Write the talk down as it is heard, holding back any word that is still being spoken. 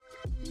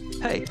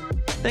Hey,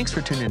 thanks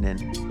for tuning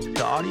in.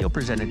 The audio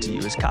presented to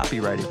you is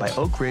copyrighted by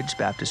Oak Ridge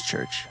Baptist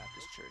Church.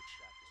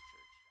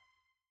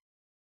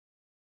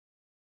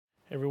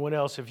 Everyone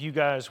else, if you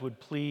guys would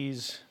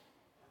please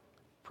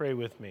pray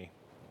with me.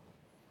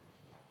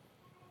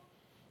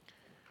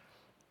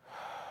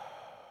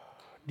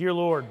 Dear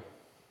Lord,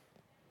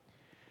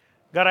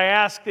 God, I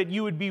ask that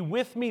you would be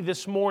with me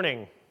this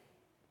morning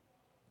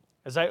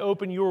as I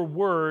open your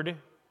word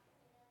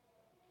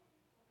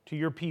to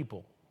your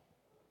people.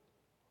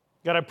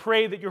 God, I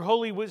pray that your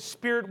Holy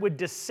Spirit would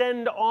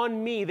descend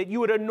on me, that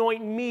you would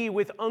anoint me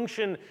with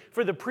unction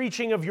for the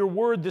preaching of your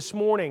word this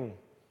morning.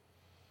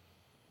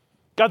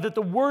 God, that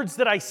the words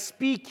that I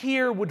speak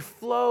here would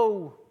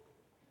flow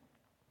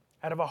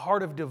out of a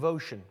heart of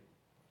devotion,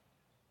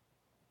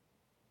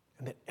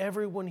 and that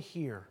everyone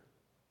here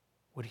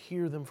would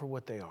hear them for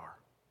what they are.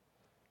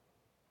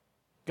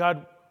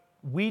 God,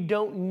 we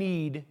don't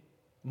need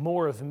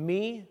more of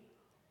me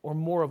or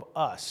more of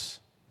us.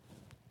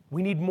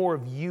 We need more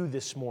of you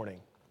this morning.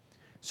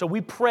 So we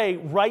pray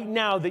right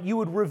now that you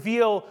would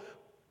reveal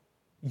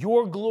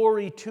your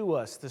glory to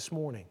us this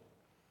morning.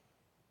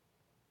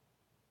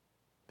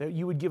 That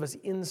you would give us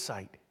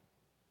insight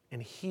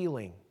and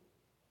healing.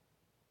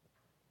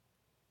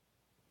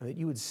 And that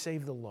you would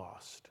save the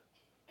lost.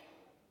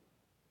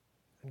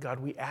 And God,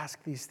 we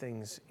ask these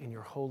things in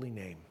your holy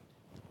name.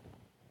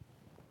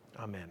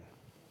 Amen.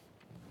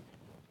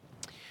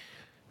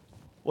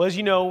 Well, as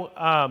you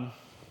know,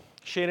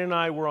 Shane and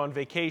I were on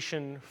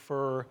vacation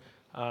for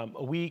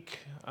a week.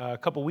 A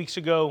couple weeks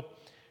ago,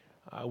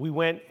 we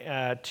went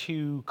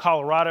to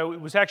Colorado.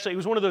 It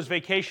was one of those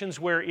vacations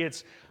where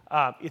it's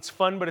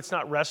fun, but it's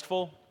not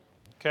restful.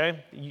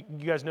 Okay, you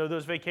guys know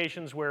those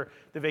vacations where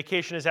the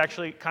vacation is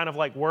actually kind of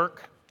like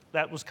work.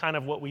 That was kind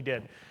of what we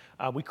did.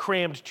 We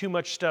crammed too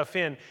much stuff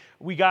in.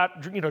 We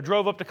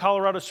drove up to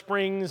Colorado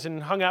Springs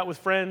and hung out with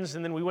friends,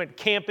 and then we went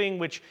camping,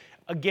 which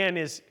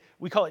again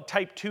we call it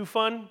type 2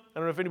 fun. I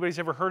don't know if anybody's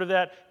ever heard of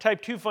that.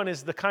 Type 2 fun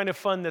is the kind of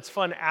fun that's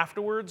fun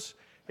afterwards.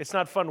 It's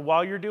not fun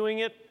while you're doing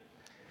it.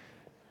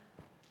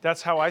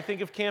 That's how I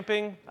think of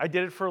camping. I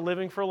did it for a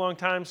living for a long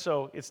time,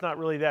 so it's not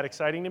really that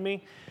exciting to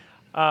me.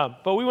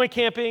 But we went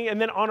camping,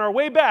 and then on our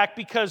way back,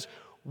 because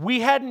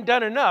we hadn't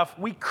done enough,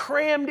 we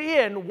crammed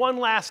in one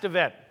last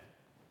event.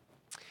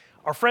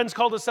 Our friends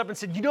called us up and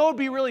said, you know what would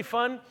be really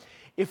fun?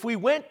 If we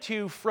went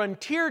to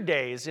Frontier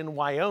Days in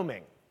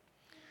Wyoming.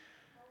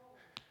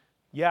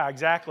 Yeah,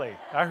 exactly.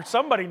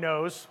 Somebody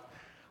knows.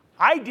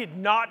 I did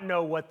not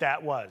know what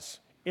that was.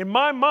 In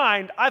my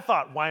mind, I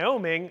thought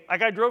Wyoming,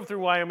 like I drove through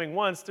Wyoming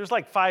once, there's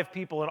like 5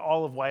 people in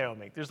all of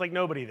Wyoming. There's like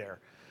nobody there.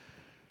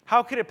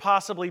 How could it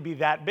possibly be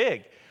that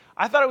big?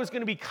 I thought it was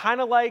going to be kind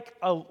of like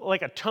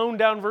a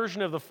toned-down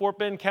version of the Fort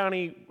Bend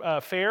County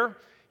Fair,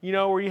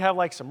 where you have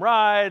like some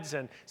rides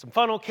and some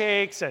funnel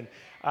cakes, and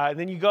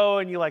then you go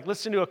and you like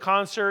listen to a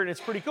concert, and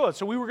it's pretty cool.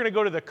 So we were going to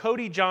go to the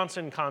Cody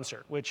Johnson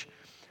concert, which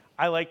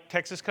I like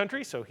Texas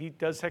country, so he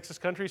does Texas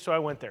country, so I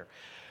went there.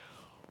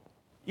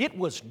 It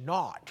was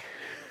not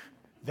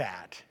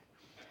that.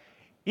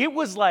 It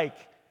was like,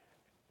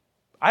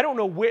 I don't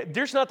know where,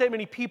 there's not that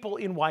many people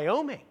in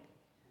Wyoming.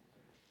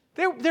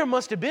 There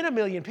must have been 1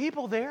 million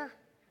people there,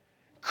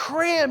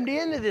 crammed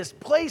into this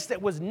place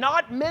that was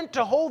not meant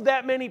to hold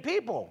that many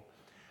people.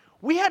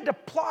 We had to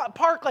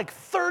park like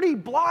 30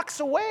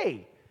 blocks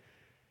away.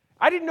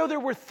 I didn't know there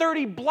were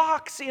 30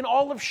 blocks in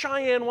all of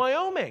Cheyenne,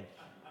 Wyoming.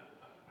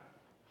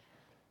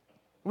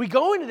 We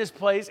go into this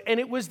place, and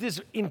it was this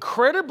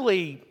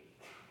incredibly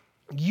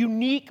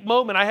unique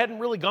moment. I hadn't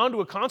really gone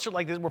to a concert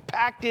like this. We're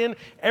packed in.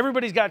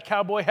 Everybody's got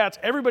cowboy hats.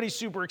 Everybody's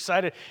super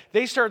excited.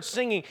 They start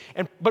singing.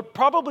 But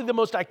probably the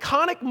most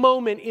iconic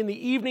moment in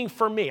the evening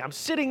for me, I'm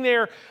sitting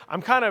there.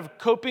 I'm kind of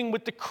coping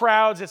with the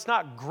crowds. It's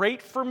not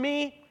great for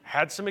me.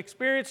 Had some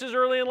experiences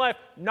early in life.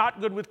 Not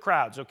good with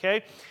crowds,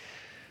 okay?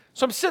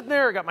 So I'm sitting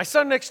there. I got my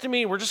son next to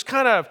me. We're just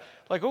kind of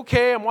like,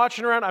 okay, I'm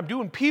watching around. I'm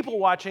doing people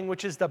watching,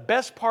 which is the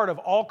best part of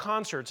all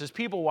concerts is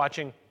people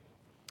watching.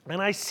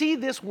 And I see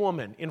this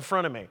woman in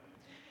front of me.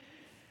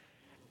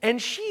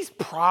 And she's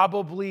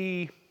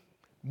probably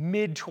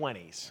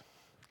mid-20s.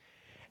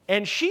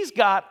 And she's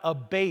got a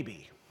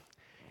baby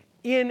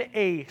in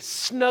a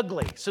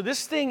snuggly. So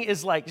this thing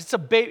is like, it's a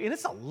baby, and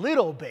it's a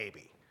little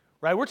baby,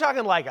 right? We're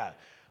talking like a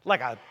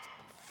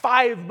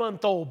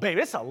 5-month-old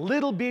baby. It's a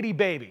little bitty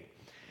baby.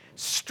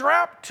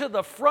 Strapped to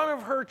the front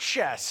of her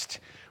chest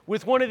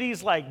with one of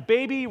these like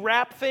baby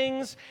wrap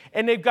things,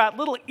 and they've got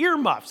little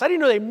earmuffs. I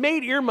didn't know they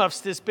made earmuffs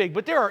this big,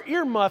 but there are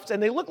earmuffs,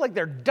 and they look like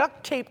they're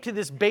duct taped to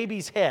this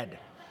baby's head.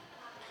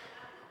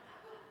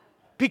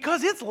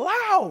 Because it's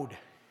loud.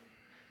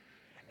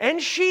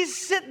 And she's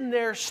sitting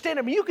there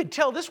standing. I mean, you could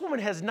tell this woman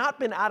has not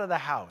been out of the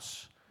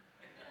house,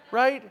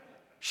 right?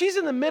 She's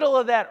in the middle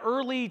of that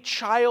early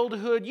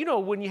childhood,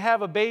 when you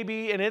have a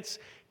baby and it's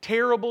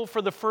terrible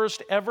for the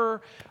first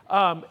ever.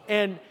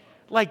 And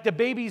like the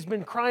baby's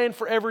been crying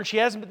forever and she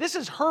hasn't. But this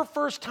is her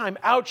first time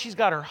out. She's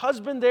got her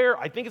husband there.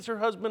 I think it's her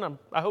husband.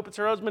 I hope it's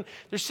her husband.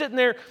 They're sitting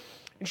there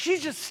and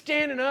she's just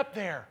standing up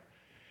there.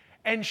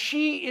 And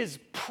she is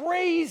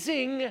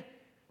praising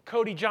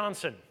Cody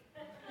Johnson.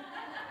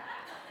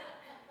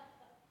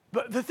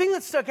 But the thing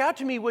that stuck out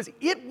to me was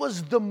it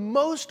was the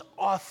most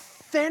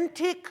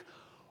authentic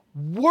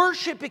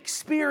worship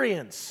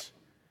experience.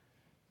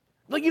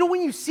 Like,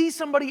 when you see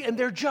somebody and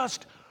they're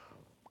just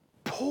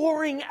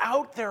pouring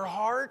out their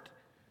heart,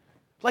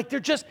 like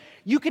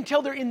you can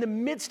tell they're in the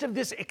midst of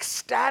this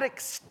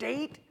ecstatic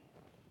state.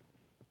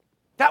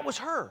 That was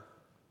her.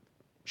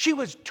 She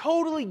was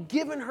totally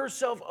giving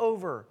herself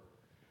over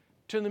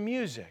to the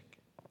music.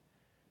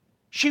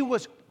 She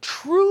was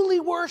truly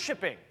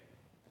worshiping.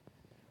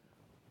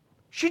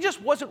 She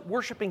just wasn't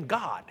worshiping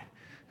God.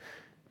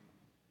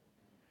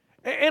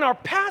 And our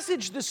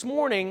passage this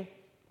morning,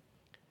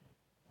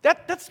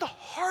 that's the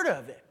heart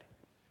of it.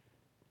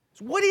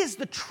 So what is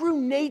the true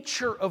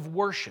nature of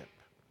worship?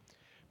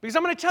 Because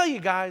I'm going to tell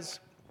you guys,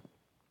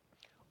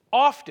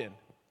 often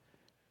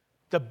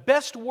the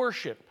best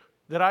worship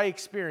that I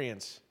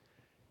experience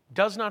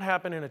does not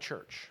happen in a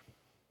church.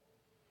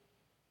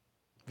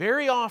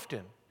 Very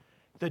often,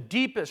 the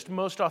deepest,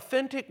 most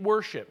authentic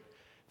worship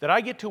that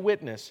I get to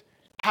witness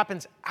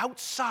happens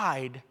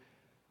outside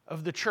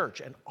of the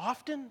church. And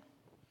often,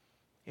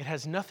 it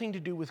has nothing to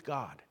do with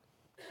God.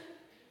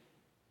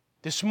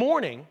 This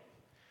morning,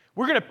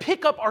 we're going to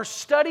pick up our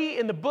study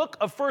in the book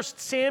of 1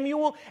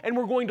 Samuel, and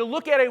we're going to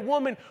look at a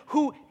woman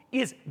who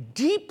is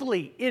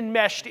deeply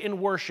enmeshed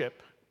in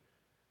worship.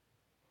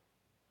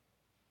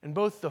 And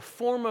both the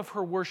form of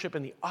her worship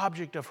and the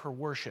object of her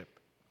worship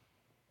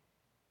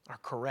are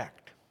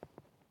correct.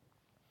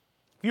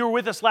 If you were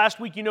with us last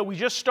week, you know we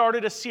just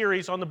started a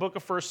series on the book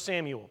of 1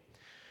 Samuel.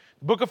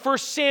 The book of 1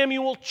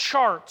 Samuel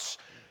charts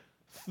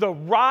the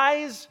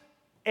rise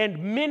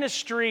and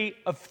ministry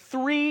of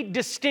three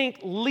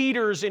distinct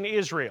leaders in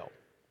Israel.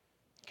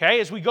 Okay,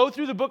 as we go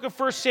through the book of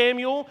 1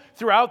 Samuel,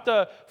 throughout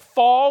the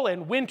fall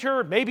and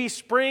winter, maybe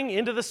spring,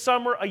 into the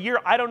summer, a year,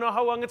 I don't know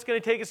how long it's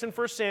going to take us in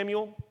 1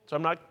 Samuel, so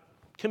I'm not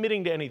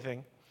committing to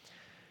anything.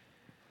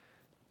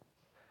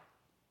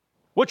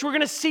 What we're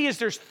going to see is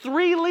there's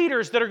three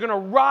leaders that are going to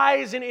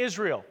rise in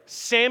Israel.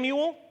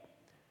 Samuel,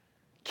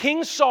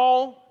 King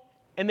Saul,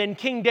 and then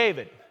King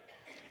David.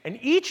 And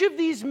each of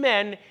these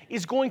men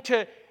is going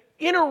to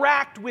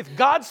interact with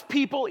God's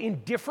people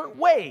in different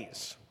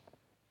ways.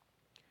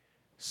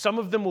 Some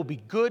of them will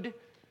be good,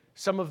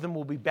 some of them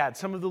will be bad.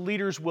 Some of the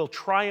leaders will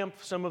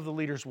triumph, some of the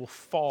leaders will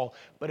fall.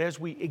 But as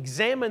we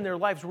examine their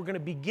lives, we're going to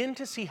begin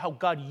to see how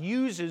God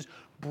uses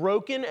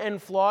broken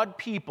and flawed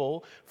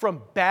people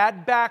from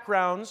bad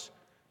backgrounds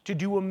to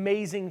do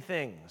amazing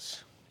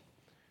things.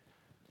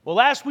 Well,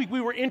 last week we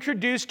were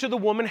introduced to the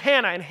woman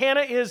Hannah, and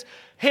Hannah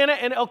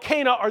and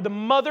Elkanah are the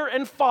mother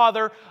and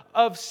father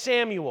of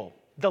Samuel,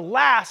 the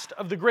last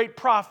of the great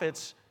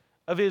prophets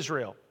of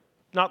Israel.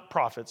 Not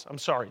prophets, I'm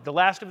sorry, the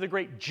last of the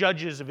great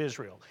judges of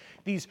Israel.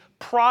 These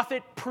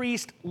prophet,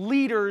 priest,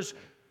 leaders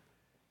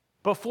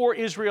before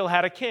Israel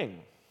had a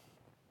king.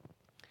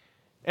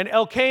 And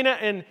Elkanah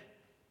and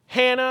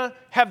Hannah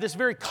have this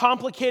very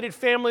complicated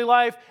family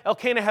life.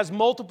 Elkanah has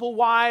multiple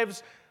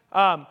wives.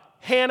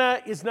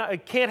 Hannah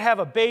can't have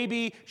a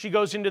baby. She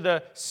goes into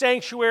the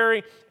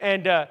sanctuary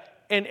and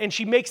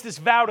she makes this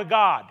vow to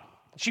God.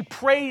 She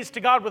prays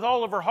to God with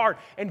all of her heart.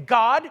 And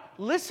God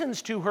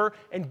listens to her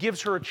and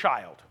gives her a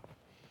child.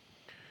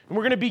 And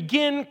we're going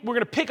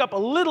to pick up a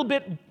little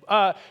bit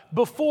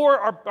before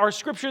our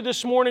scripture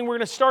this morning. We're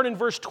going to start in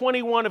verse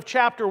 21 of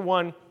chapter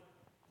 1.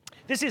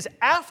 This is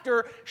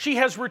after she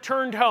has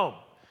returned home.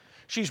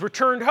 She's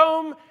returned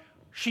home,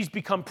 she's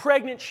become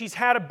pregnant, she's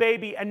had a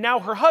baby, and now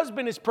her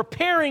husband is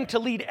preparing to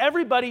lead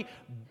everybody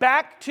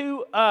back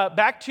to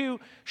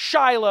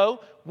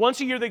Shiloh.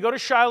 Once a year they go to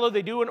Shiloh,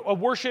 they do a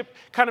worship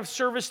kind of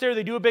service there,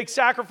 they do a big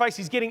sacrifice.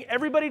 He's getting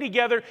everybody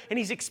together, and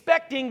he's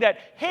expecting that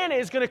Hannah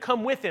is going to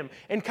come with him,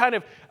 and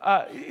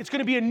it's going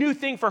to be a new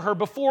thing for her.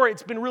 Before,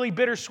 it's been really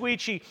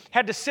bittersweet. She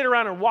had to sit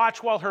around and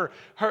watch while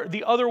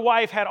the other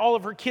wife had all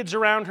of her kids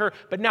around her,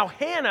 but now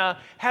Hannah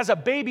has a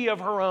baby of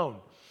her own.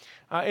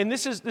 And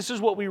this is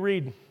what we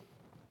read.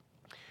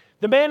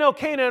 The man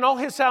Elkanah and all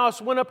his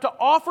house went up to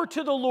offer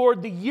to the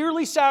Lord the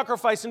yearly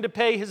sacrifice and to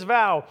pay his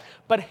vow.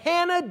 But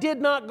Hannah did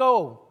not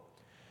go,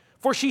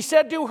 for she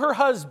said to her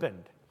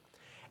husband,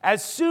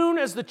 "As soon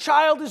as the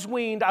child is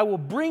weaned, I will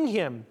bring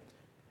him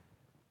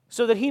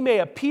so that he may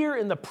appear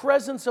in the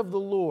presence of the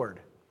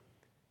Lord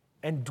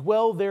and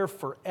dwell there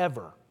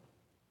forever."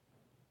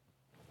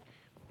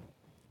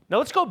 Now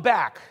let's go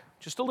back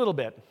just a little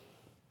bit.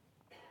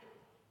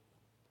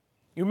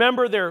 You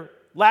remember their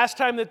last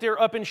time that they're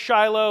up in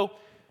Shiloh,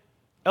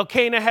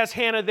 Elkanah has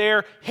Hannah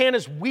there.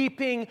 Hannah's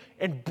weeping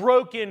and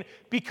broken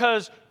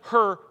because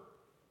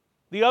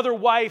the other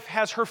wife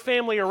has her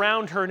family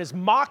around her and is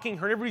mocking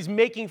her, and everybody's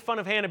making fun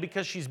of Hannah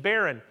because she's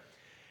barren.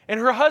 And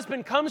her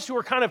husband comes to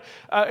her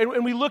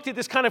and we looked at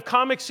this kind of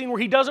comic scene where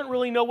he doesn't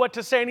really know what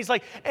to say, and he's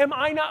like, "Am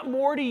I not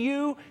more to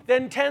you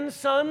than 10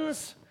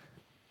 sons?"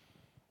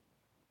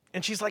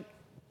 And she's like,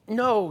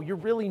 "No, you're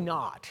really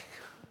not."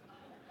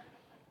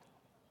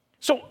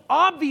 So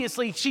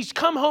obviously, she's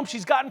come home,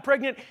 she's gotten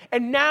pregnant,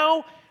 and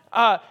now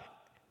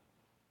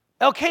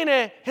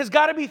Elkanah has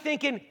got to be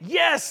thinking,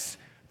 yes,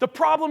 The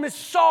problem is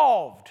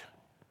solved.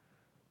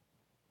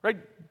 Right?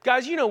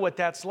 Guys, you know what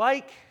that's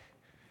like.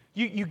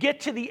 You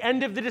get to the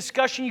end of the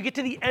discussion, you get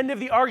to the end of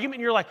the argument,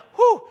 and you're like,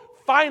 whew,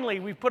 finally,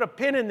 we've put a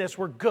pin in this,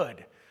 we're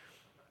good.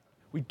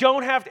 We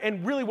don't have to,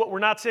 and really what we're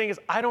not saying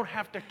is, I don't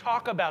have to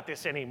talk about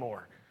this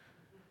anymore.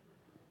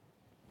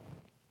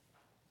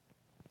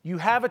 You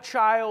have a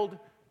child,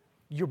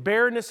 your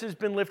barrenness has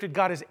been lifted,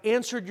 God has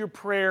answered your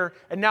prayer,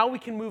 and now we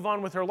can move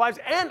on with our lives.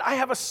 And I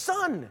have a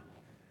son.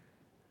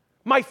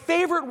 My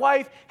favorite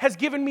wife has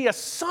given me a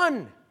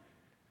son.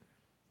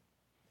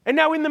 And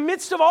now in the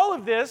midst of all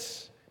of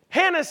this,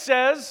 Hannah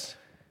says,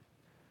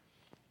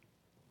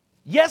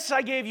 yes,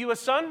 I gave you a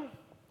son.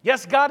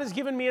 Yes, God has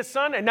given me a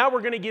son, and now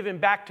we're going to give him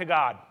back to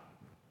God.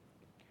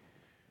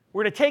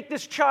 We're going to take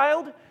this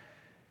child,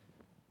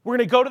 we're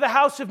going to go to the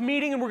house of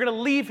meeting, and we're going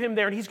to leave him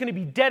there, and he's going to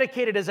be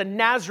dedicated as a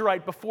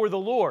Nazirite before the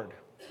Lord.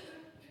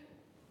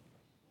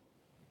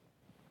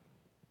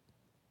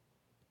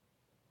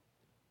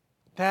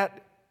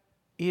 That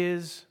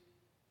is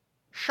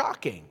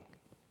shocking.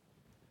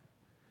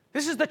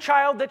 This is the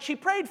child that she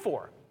prayed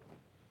for.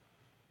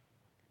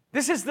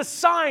 This is the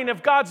sign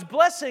of God's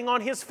blessing on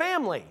his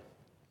family.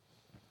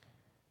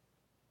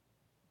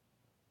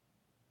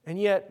 And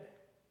yet,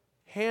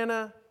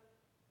 Hannah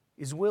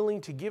is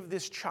willing to give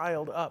this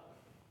child up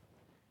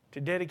to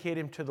dedicate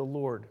him to the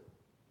Lord.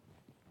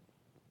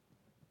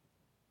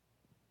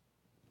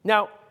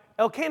 Now,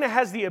 Elkanah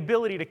has the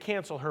ability to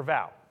cancel her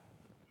vow.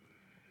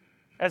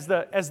 As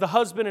the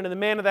husband and the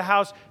man of the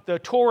house, the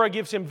Torah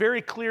gives him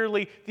very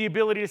clearly the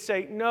ability to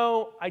say,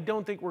 no, I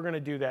don't think we're going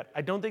to do that.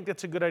 I don't think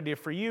that's a good idea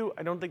for you.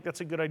 I don't think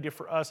that's a good idea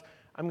for us.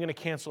 I'm going to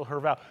cancel her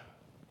vow.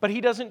 But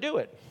he doesn't do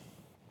it.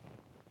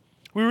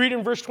 We read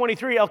in verse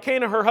 23,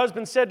 Elkanah, her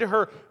husband, said to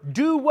her,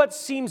 do what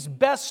seems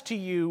best to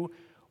you.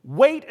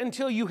 Wait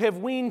until you have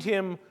weaned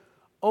him.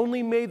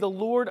 Only may the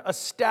Lord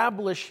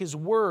establish his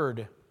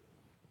word.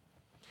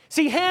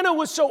 See, Hannah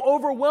was so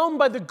overwhelmed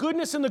by the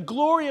goodness and the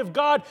glory of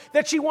God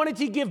that she wanted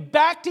to give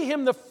back to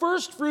him the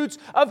first fruits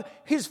of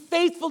his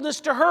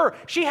faithfulness to her.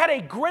 She had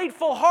a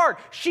grateful heart.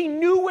 She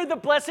knew where the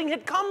blessing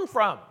had come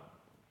from.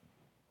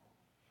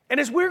 And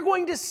as we're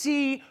going to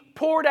see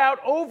poured out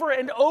over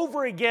and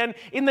over again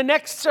in the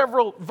next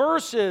several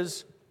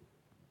verses,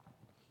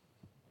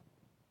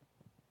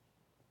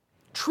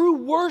 true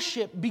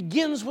worship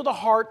begins with a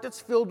heart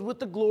that's filled with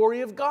the glory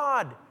of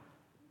God.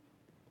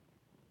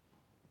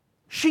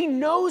 She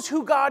knows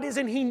who God is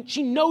and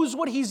she knows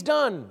what he's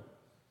done.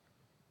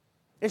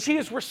 And she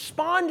is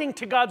responding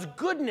to God's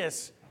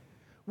goodness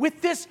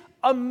with this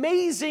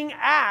amazing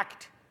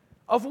act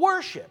of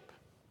worship.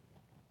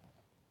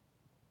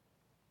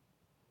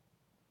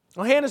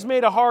 Well, Hannah's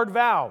made a hard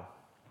vow.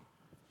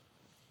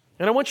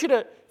 And I want you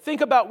to think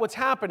about what's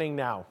happening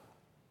now.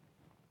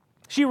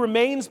 She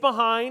remains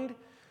behind.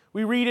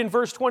 We read in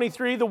verse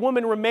 23, the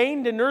woman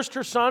remained and nursed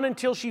her son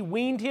until she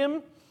weaned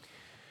him.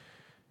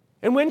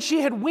 And when she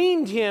had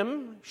weaned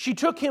him, she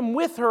took him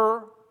with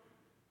her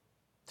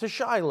to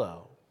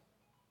Shiloh.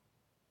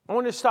 I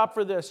want to stop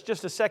for this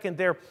just a second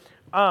there.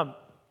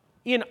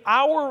 In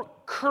our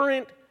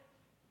current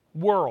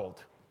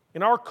world,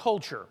 in our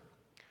culture,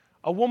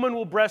 a woman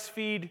will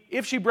breastfeed,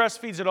 if she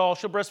breastfeeds at all,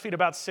 she'll breastfeed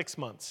about 6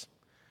 months,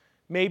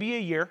 maybe a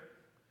year.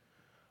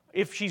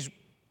 If she's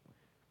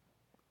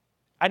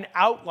an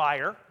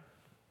outlier,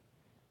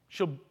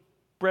 she'll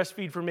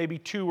breastfeed for maybe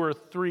 2 or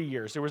 3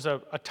 years. There was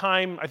a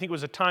time, I think it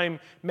was a Time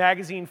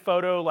magazine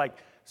photo like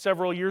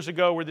several years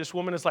ago where this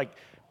woman is like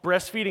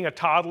breastfeeding a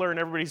toddler and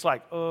everybody's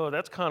like, oh,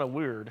 that's kind of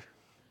weird.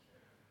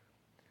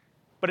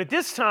 But at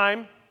this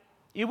time,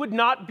 it would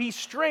not be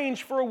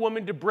strange for a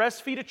woman to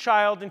breastfeed a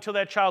child until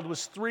that child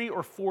was 3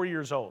 or 4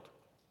 years old.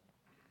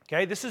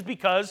 Okay, this is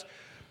because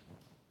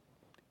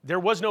there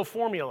was no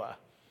formula.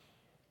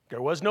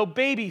 There was no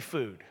baby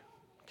food.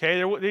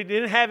 Okay, they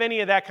didn't have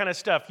any of that kind of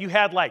stuff. You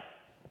had like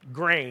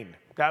grain.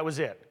 That was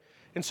it.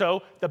 And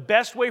so the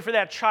best way for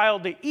that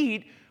child to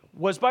eat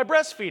was by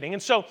breastfeeding.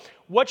 And so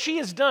what she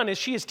has done is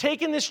she has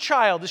taken this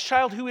child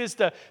who is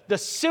the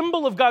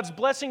symbol of God's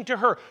blessing to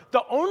her,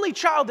 the only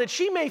child that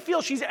she may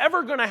feel she's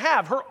ever going to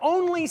have, her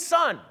only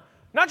son,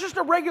 not just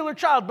a regular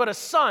child, but a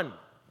son.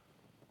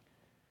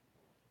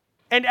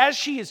 And as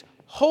she is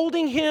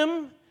holding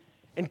him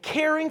and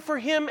caring for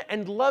him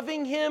and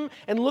loving him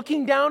and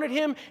looking down at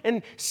him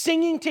and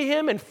singing to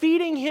him and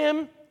feeding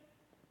him,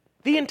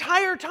 the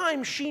entire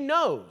time she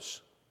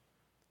knows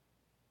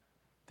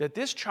that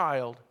this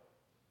child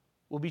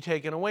will be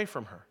taken away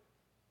from her.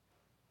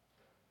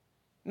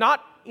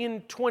 Not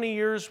in 20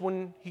 years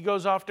when he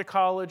goes off to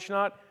college,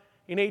 not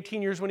in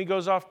 18 years when he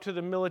goes off to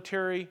the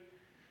military,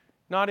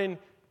 not in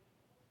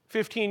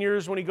 15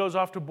 years when he goes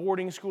off to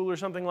boarding school or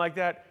something like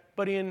that,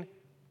 but in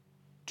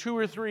 2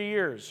 or 3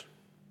 years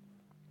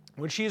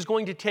when she is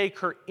going to take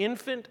her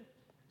infant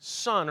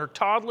son, her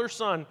toddler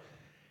son,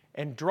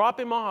 and drop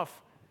him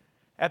off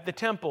at the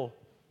temple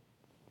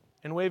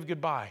and wave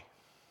goodbye.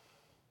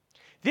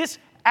 This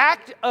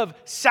act of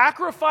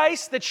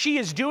sacrifice that she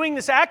is doing,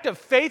 this act of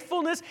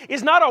faithfulness,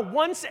 is not a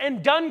once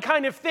and done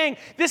kind of thing.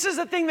 This is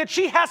a thing that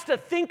she has to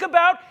think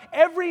about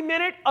every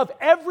minute of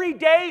every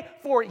day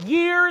for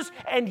years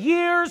and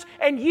years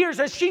and years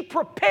as she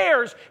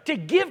prepares to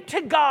give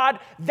to God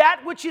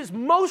that which is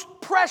most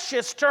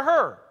precious to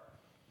her.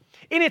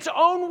 In its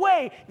own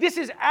way, this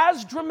is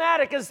as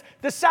dramatic as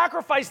the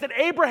sacrifice that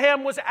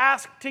Abraham was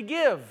asked to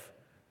give.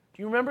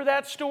 Do you remember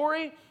that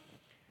story?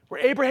 Where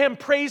Abraham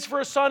prays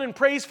for a son and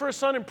prays for a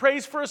son and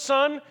prays for a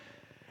son.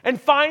 And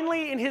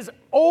finally, in his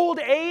old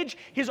age,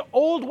 his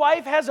old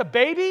wife has a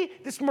baby,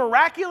 this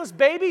miraculous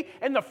baby.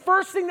 And the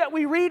first thing that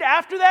we read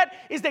after that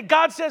is that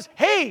God says,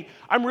 hey,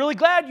 I'm really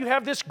glad you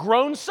have this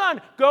grown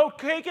son. Go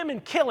take him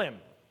and kill him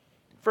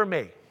for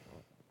me.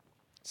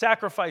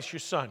 Sacrifice your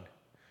son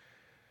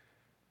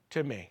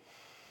to me.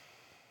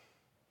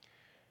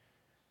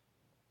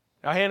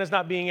 Now, Hannah's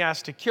not being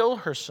asked to kill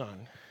her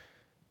son,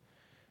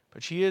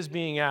 but she is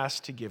being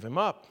asked to give him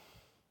up.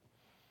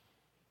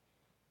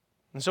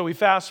 And so we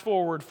fast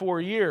forward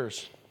 4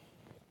 years.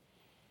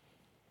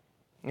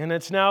 And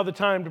it's now the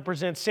time to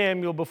present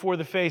Samuel before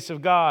the face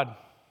of God.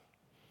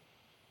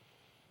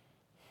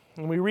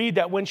 And we read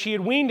that when she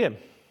had weaned him,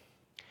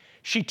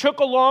 she took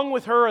along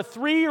with her a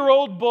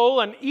 3-year-old bull,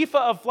 an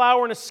ephah of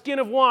flour, and a skin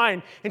of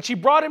wine, and she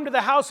brought him to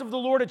the house of the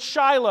Lord at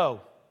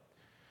Shiloh.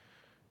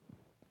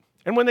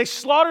 And when they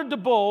slaughtered the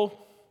bull,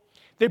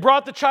 they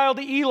brought the child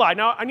to Eli.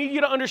 Now, I need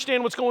you to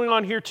understand what's going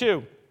on here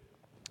too.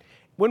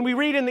 When we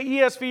read in the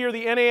ESV or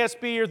the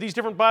NASB or these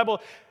different Bible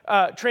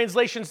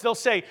translations, they'll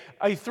say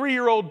a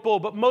 3-year-old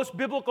bull, but most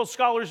biblical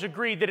scholars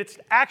agree that it's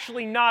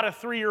actually not a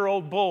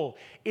 3-year-old bull.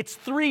 It's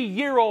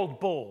 3-year-old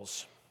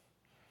bulls.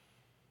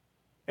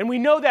 And we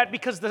know that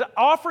because the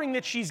offering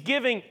that she's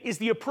giving is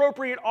the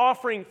appropriate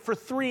offering for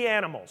 3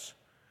 animals.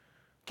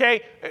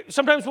 Okay?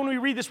 Sometimes when we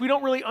read this, we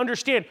don't really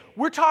understand.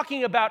 We're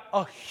talking about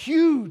a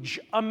huge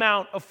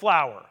amount of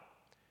flour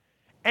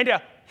and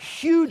a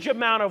huge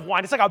amount of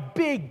wine. It's like a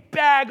big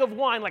bag of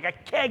wine, like a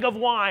keg of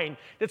wine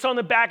that's on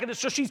the back of this.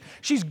 So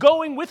she's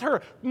going with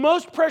her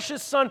most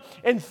precious son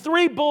and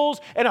 3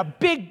 bulls and a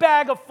big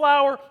bag of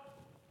flour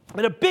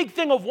and a big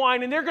thing of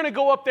wine, and they're going to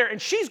go up there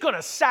and she's going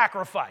to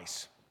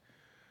sacrifice.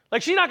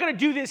 Like, she's not going to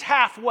do this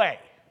halfway.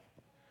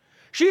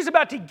 She's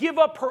about to give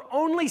up her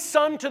only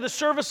son to the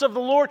service of the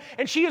Lord,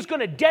 and she is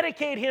going to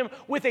dedicate him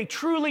with a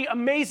truly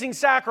amazing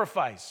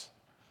sacrifice.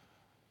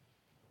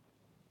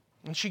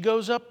 And she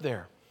goes up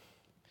there.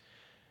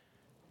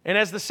 And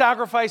as the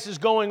sacrifice is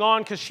going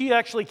on, because she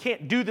actually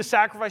can't do the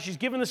sacrifice, she's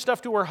giving the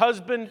stuff to her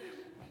husband,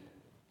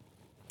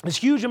 this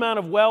huge amount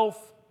of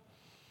wealth,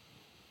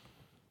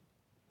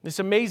 this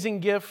amazing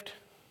gift.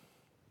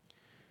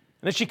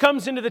 And as she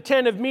comes into the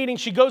tent of meeting,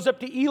 she goes up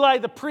to Eli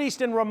the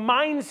priest and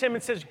reminds him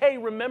and says, hey,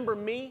 remember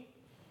me?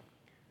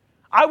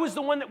 I was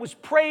the one that was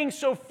praying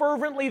so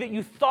fervently that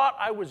you thought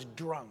I was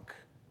drunk.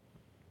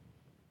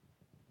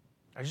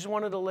 I just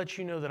wanted to let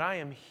you know that I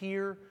am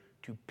here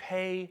to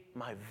pay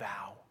my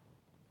vow.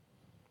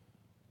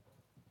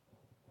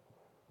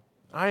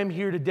 I am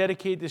here to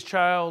dedicate this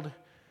child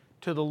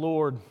to the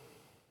Lord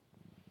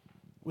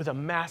with a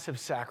massive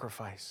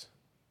sacrifice.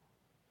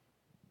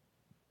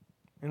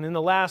 And in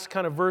the last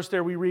kind of verse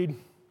there we read,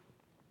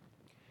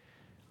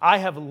 I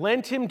have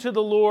lent him to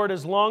the Lord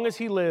as long as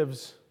he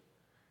lives,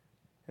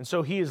 and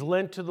so he is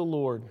lent to the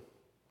Lord.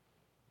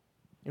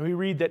 And we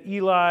read that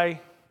Eli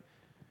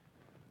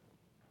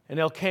and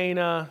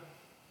Elkanah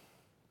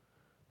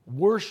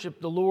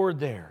worshiped the Lord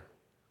there.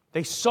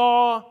 They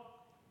saw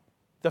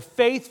the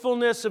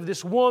faithfulness of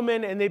this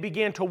woman, and they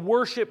began to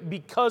worship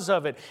because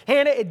of it.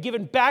 Hannah had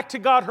given back to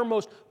God her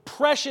most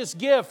precious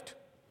gift.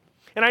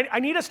 And I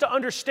need us to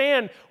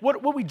understand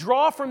what we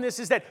draw from this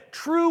is that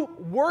true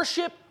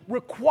worship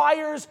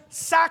requires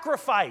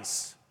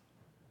sacrifice.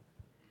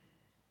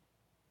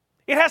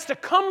 It has to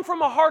come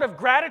from a heart of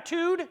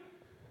gratitude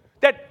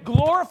that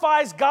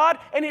glorifies God,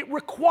 and it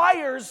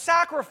requires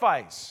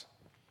sacrifice.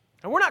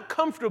 And we're not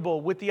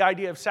comfortable with the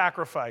idea of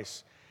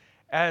sacrifice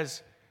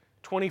as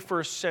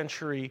 21st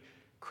century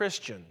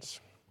Christians.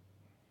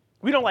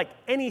 We don't like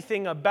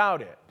anything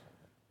about it.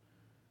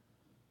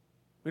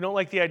 We don't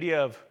like the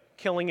idea of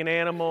killing an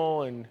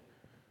animal and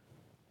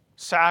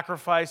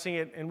sacrificing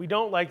it, and we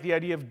don't like the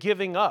idea of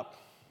giving up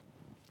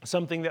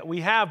something that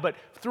we have. But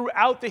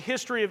throughout the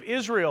history of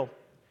Israel,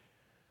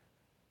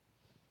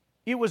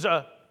 it was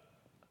a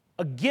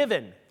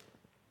given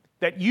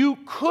that you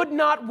could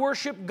not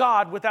worship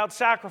God without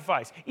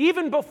sacrifice.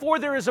 Even before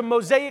there is a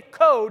Mosaic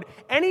code,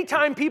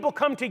 anytime people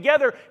come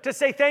together to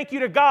say thank you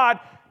to God,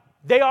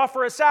 they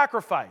offer a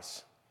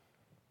sacrifice.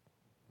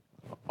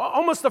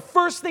 Almost the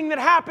first thing that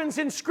happens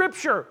in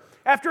Scripture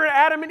after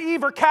Adam and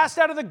Eve are cast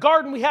out of the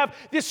garden, we have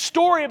this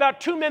story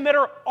about 2 men that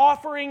are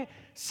offering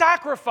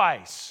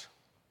sacrifice.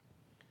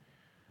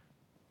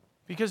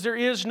 Because there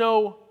is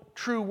no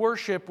true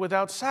worship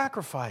without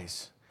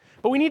sacrifice.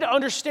 But we need to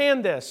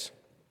understand this.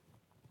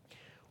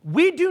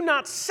 We do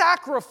not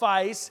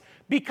sacrifice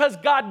because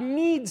God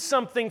needs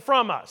something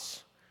from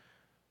us.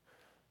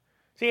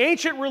 See,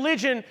 ancient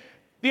religion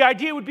The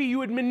idea would be you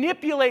would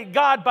manipulate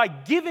God by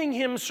giving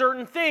him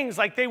certain things.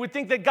 Like they would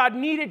think that God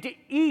needed to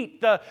eat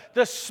the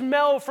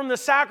smell from the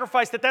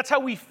sacrifice, that's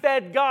how we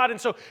fed God. And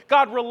so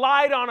God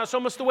relied on us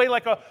almost the way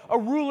like a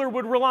ruler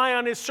would rely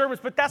on his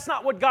servants. But that's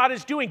not what God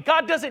is doing.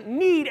 God doesn't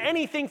need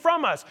anything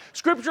from us.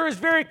 Scripture is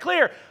very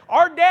clear.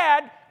 Our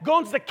dad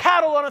owns the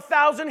cattle on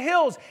 1,000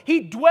 hills. He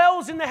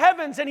dwells in the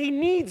heavens and he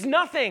needs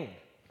nothing.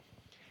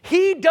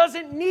 He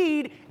doesn't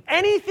need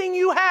anything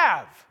you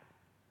have.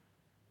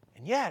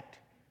 And yet,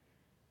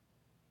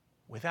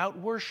 without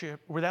worship,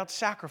 without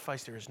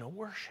sacrifice, there is no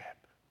worship.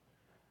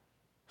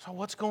 So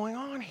what's going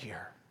on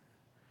here?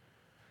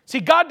 See,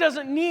 God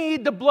doesn't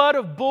need the blood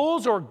of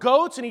bulls or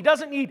goats, and he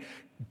doesn't need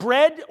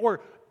bread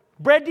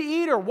to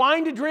eat or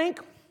wine to drink.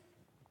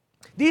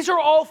 These are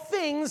all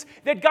things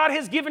that God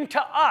has given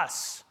to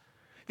us.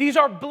 These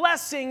are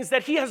blessings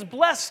that he has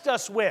blessed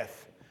us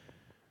with.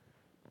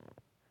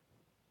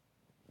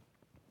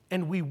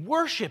 And we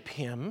worship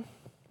him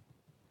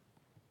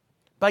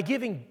by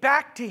giving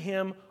back to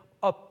him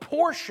a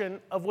portion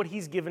of what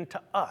he's given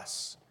to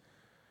us.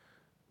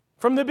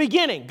 From the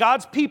beginning,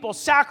 God's people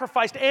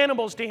sacrificed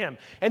animals to him.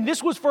 And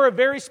this was for a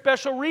very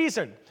special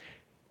reason.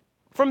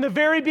 From the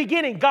very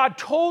beginning, God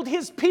told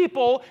his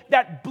people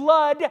that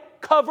blood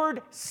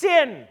covered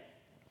sin.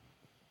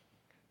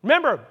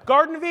 Remember,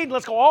 Garden of Eden,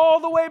 let's go all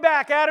the way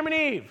back, Adam and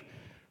Eve.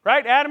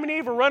 Right? Adam and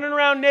Eve are running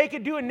around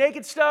naked, doing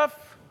naked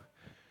stuff.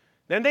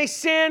 Then they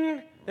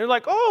sin. They're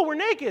like, oh, we're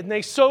naked. And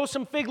they sew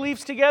some fig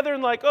leaves together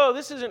and like, oh,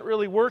 this isn't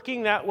really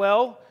working that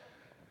well.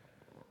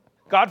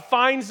 God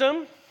finds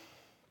them.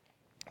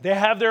 They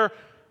have their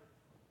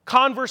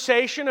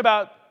conversation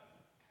about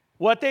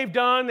what they've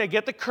done. They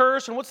get the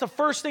curse. And what's the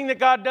first thing that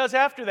God does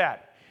after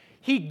that?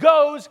 He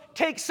goes,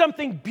 takes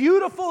something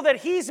beautiful that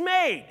he's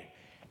made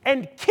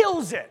and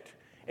kills it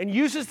and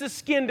uses the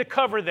skin to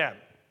cover them.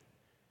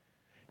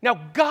 Now,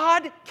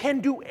 God can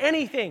do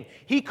anything.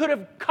 He could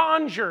have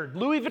conjured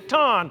Louis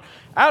Vuitton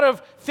out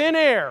of thin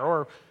air,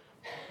 or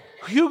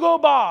Hugo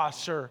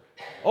Boss, or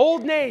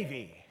Old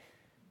Navy.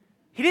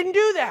 He didn't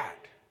do that.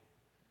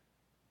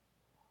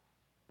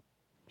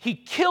 He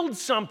killed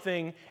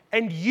something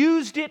and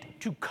used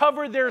it to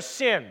cover their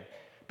sin.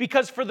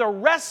 Because for the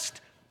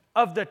rest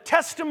of the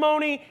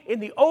testimony in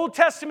the Old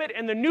Testament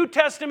and the New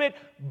Testament,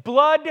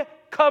 blood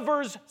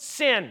covers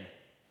sin.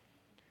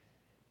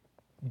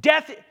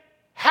 Death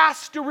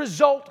has to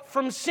result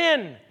from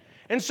sin.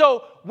 And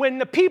so when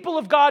the people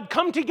of God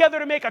come together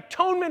to make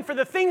atonement for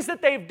the things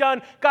that they've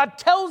done, God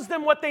tells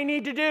them what they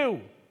need to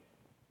do.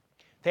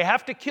 They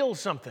have to kill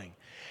something.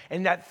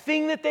 And that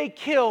thing that they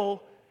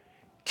kill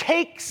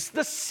takes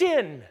the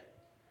sin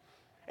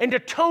and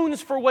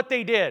atones for what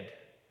they did.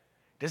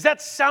 Does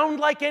that sound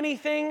like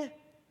anything?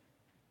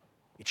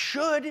 It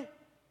should,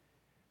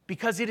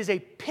 because it is a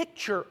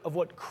picture of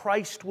what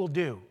Christ will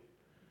do.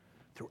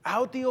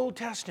 Throughout the Old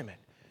Testament,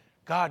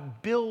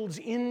 God builds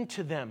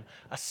into them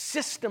a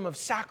system of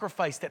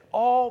sacrifice that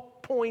all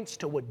points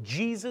to what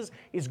Jesus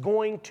is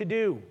going to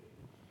do.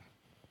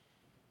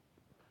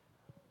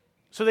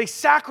 So they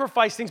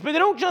sacrifice things, but they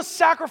don't just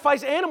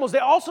sacrifice animals, they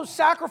also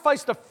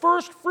sacrifice the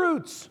first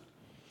fruits.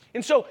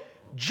 And so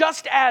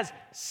just as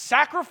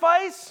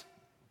sacrifice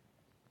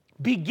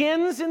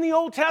begins in the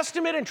Old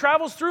Testament and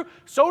travels through,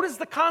 so does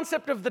the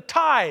concept of the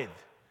tithe.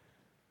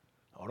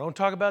 Oh, don't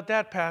talk about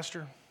that,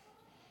 Pastor.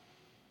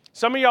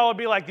 Some of y'all will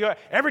be like,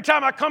 every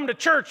time I come to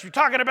church, you're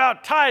talking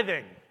about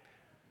tithing.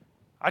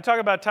 I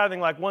talk about tithing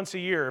like once a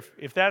year.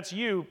 If that's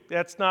you,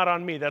 that's not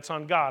on me, that's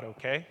on God,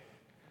 okay?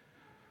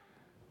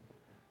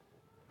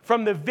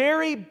 From the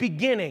very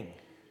beginning,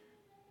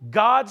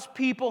 God's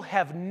people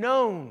have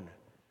known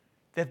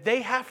that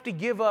they have to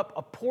give up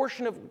a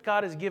portion of what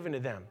God has given to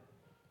them.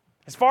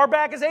 As far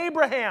back as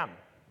Abraham.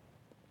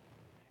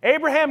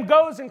 Abraham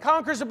goes and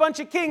conquers a bunch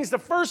of kings. The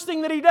first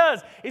thing that he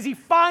does is he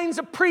finds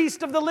a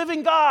priest of the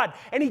living God,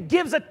 and he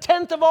gives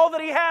 1/10 of all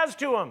that he has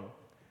to him.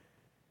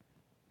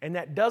 And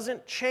that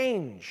doesn't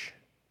change.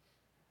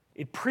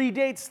 It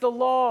predates the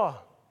law.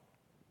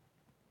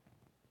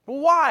 Well,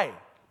 why?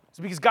 Is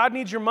it because God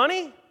needs your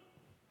money?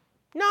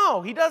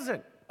 No, he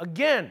doesn't.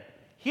 Again,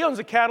 he owns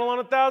the cattle on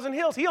 1,000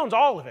 hills. He owns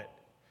all of it.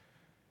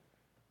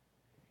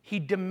 He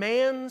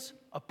demands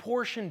a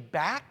portion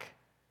back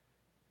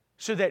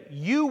so that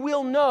you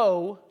will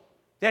know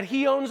that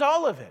he owns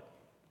all of it.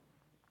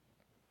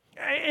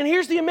 And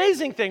here's the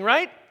amazing thing,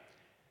 right?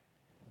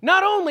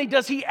 Not only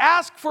does he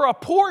ask for a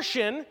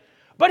portion,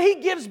 but he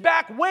gives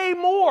back way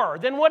more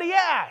than what he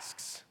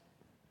asks.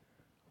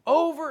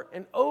 Over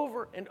and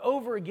over and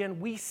over again,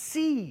 we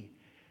see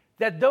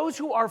that those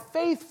who are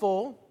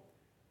faithful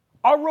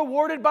are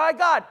rewarded by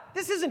God.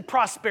 This isn't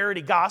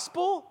prosperity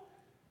gospel.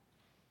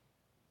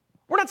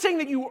 We're not saying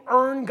that you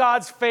earn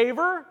God's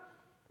favor.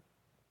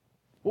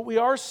 What we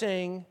are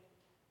saying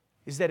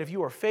is that if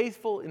you are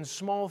faithful in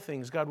small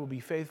things, God will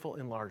be faithful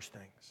in large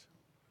things.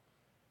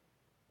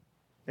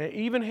 And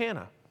even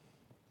Hannah.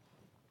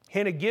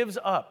 Hannah gives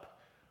up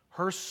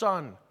her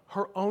son,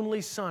 her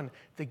only son,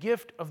 the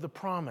gift of the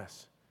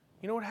promise.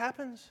 You know what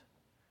happens?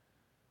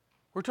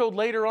 We're told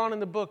later on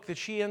in the book that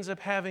she ends up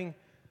having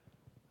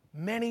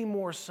many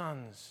more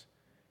sons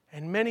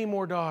and many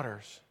more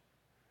daughters.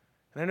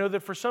 And I know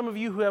that for some of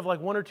you who have like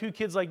 1 or 2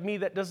 kids like me,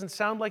 that doesn't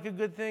sound like a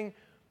good thing,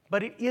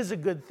 but it is a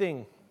good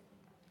thing.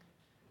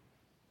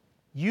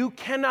 You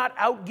cannot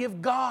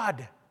outgive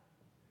God.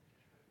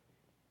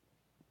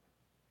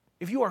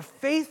 If you are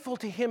faithful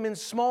to Him in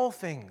small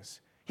things,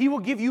 He will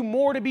give you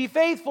more to be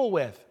faithful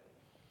with.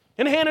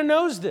 And Hannah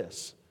knows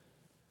this.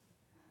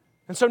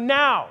 And so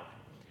now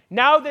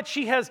that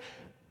she has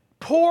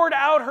poured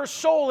out her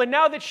soul, and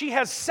now that she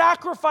has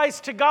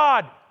sacrificed to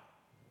God,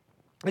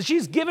 and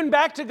she's given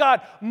back to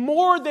God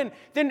more than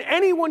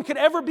anyone could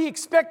ever be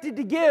expected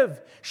to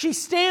give, she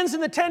stands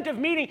in the tent of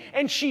meeting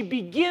and she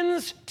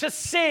begins to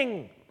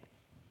sing.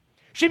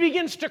 She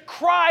begins to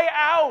cry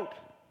out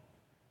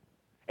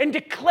and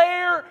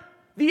declare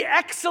the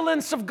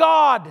excellence of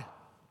God.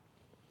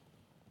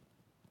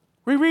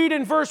 We read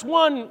in verse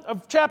 1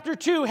 of chapter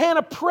 2,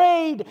 Hannah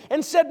prayed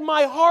and said,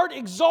 "My heart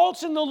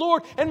exalts in the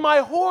Lord, and my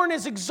horn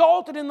is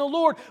exalted in the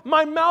Lord.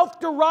 My mouth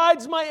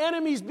derides my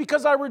enemies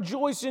because I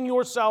rejoice in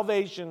your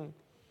salvation."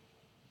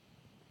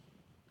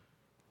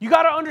 You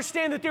got to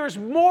understand that there is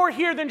more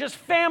here than just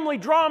family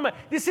drama.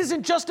 This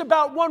isn't just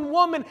about one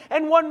woman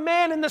and one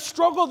man and the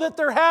struggle that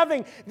they're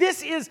having.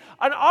 This is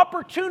an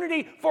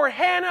opportunity for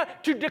Hannah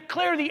to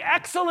declare the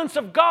excellence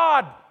of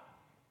God.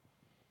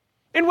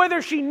 And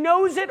whether she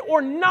knows it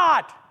or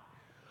not,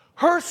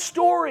 her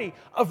story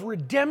of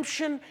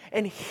redemption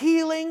and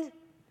healing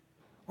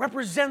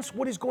represents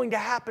what is going to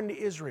happen to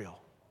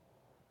Israel.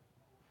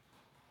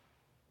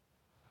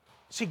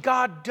 See,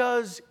 God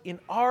does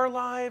in our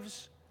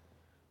lives,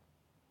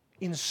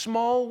 in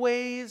small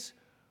ways,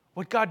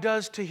 what God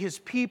does to His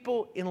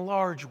people in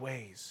large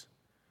ways.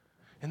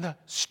 And the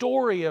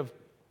story of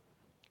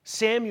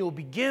Samuel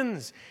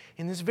begins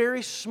in this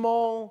very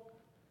small,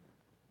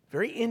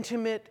 very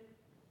intimate,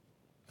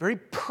 very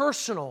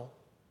personal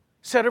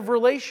set of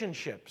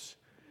relationships.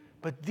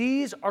 But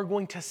these are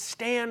going to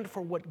stand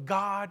for what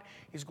God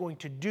is going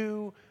to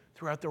do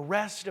throughout the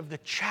rest of the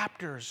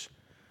chapters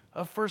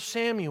of 1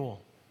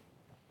 Samuel.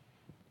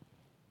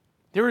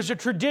 There is a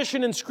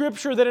tradition in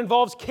Scripture that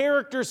involves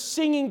characters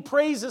singing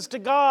praises to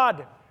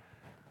God.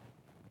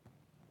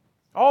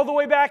 All the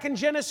way back in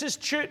Genesis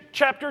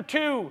chapter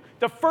 2,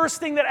 the first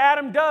thing that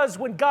Adam does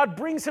when God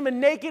brings him a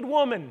naked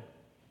woman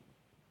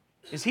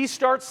is he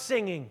starts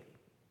singing.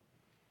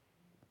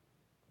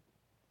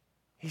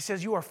 He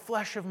says, "You are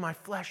flesh of my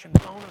flesh and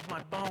bone of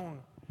my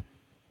bone,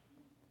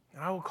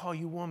 and I will call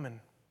you woman."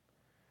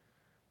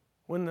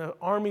 When the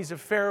armies of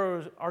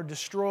Pharaoh are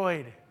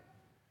destroyed,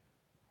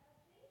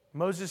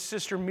 Moses'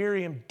 sister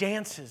Miriam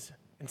dances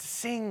and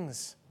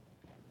sings.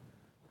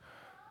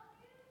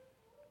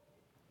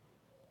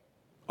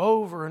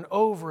 Over and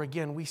over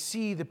again, we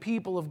see the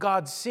people of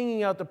God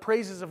singing out the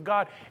praises of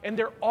God, and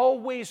they're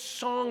always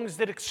songs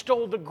that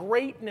extol the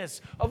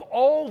greatness of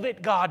all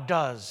that God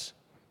does.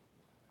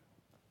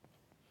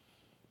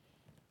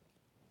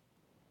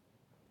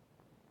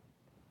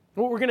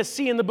 What we're going to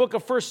see in the book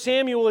of 1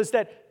 Samuel is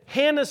that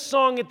Hannah's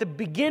song at the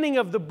beginning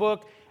of the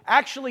book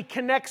actually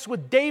connects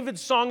with David's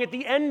song at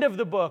the end of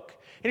the book.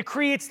 It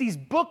creates these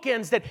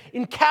bookends that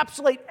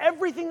encapsulate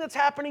everything that's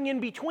happening in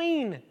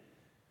between.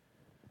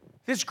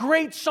 This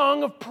great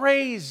song of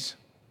praise.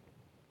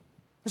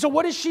 And so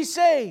what does she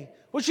say?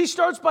 Well, she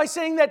starts by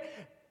saying that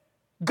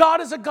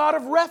God is a God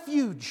of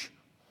refuge.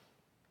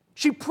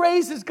 She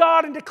praises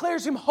God and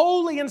declares Him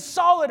holy and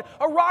solid,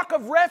 a rock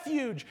of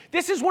refuge.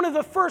 This is one of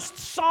the first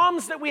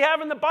Psalms that we have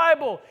in the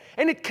Bible.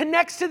 And it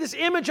connects to this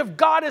image of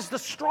God as the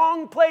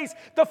strong place,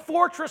 the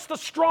fortress, the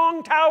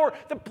strong tower,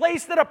 the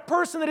place that a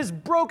person that is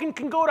broken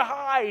can go to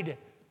hide.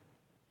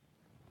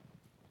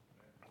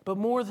 But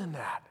more than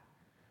that,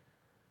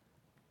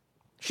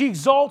 she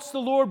exalts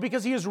the Lord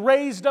because He has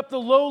raised up the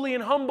lowly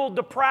and humbled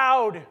the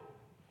proud.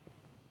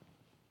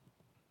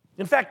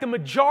 In fact, the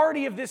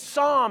majority of this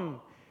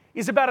psalm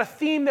is about a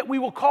theme that we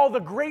will call the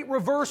great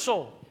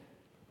reversal.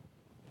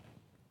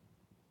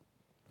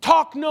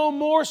 Talk no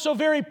more so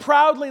very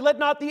proudly. Let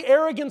not the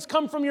arrogance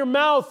come from your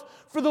mouth.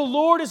 For the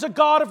Lord is a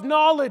God of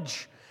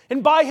knowledge,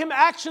 and by Him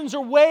actions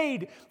are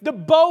weighed. The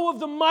bow of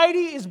the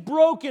mighty is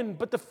broken,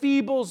 but the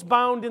feeble is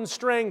bound in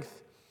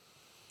strength.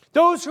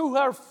 Those who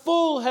are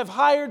full have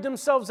hired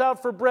themselves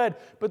out for bread,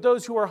 but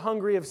those who are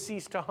hungry have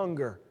ceased to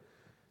hunger.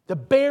 The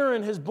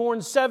barren has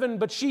borne 7,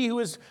 but she who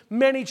has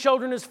many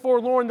children is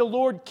forlorn. The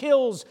Lord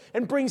kills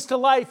and brings to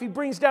life. He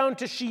brings down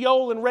to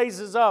Sheol and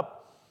raises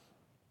up.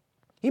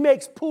 He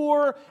makes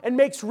poor and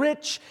makes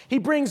rich. He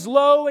brings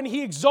low and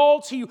He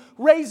exalts. He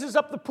raises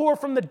up the poor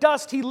from the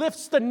dust. He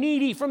lifts the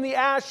needy from the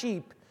ash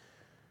heap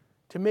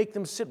to make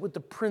them sit with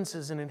the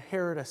princes and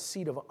inherit a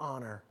seat of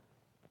honor.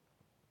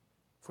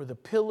 For the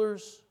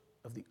pillars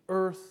of the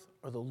earth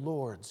are the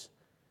Lord's,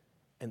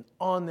 and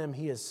on them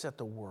He has set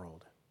the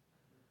world.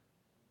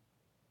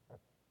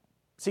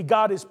 See,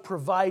 God is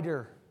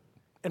provider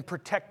and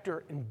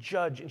protector and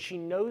judge, and she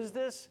knows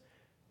this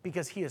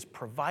because He has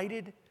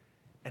provided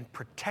and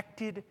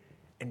protected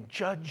and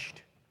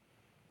judged.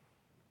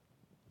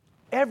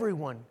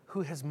 Everyone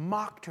who has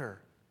mocked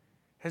her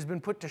has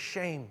been put to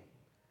shame,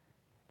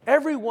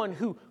 Everyone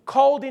who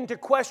called into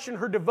question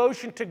her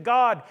devotion to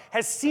God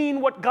has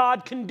seen what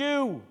God can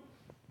do.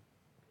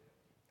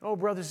 Oh,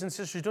 brothers and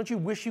sisters, don't you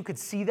wish you could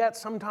see that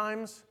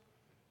sometimes?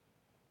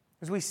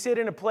 As we sit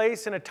in a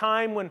place and a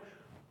time when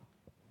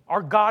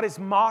our God is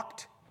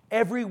mocked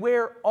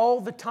everywhere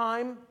all the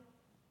time.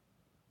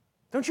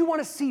 Don't you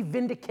want to see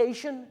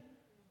vindication?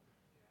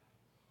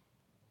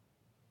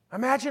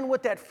 Imagine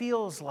what that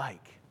feels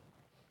like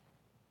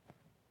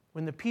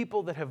when the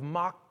people that have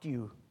mocked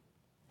you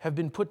have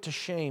been put to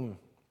shame.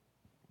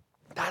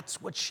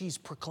 That's what she's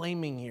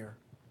proclaiming here.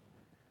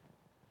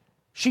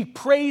 She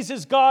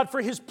praises God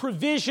for His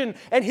provision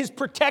and His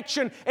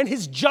protection and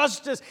His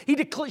justice.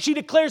 She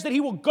declares that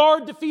He will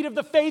guard the feet of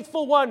the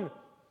faithful one,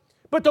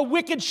 but the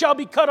wicked shall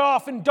be cut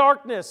off in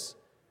darkness.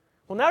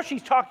 Well, now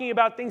she's talking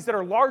about things that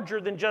are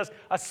larger than just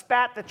a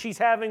spat that she's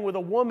having with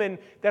a woman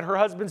that her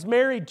husband's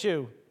married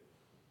to.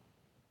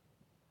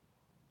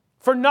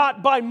 For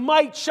not by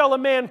might shall a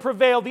man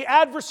prevail. The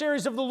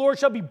adversaries of the Lord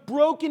shall be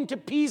broken to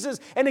pieces,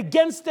 and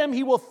against them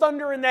He will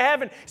thunder in the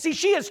heaven. See,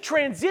 she has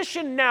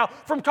transitioned now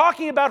from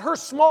talking about her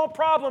small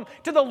problem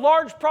to the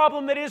large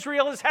problem that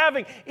Israel is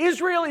having.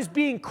 Israel is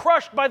being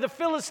crushed by the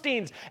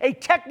Philistines, a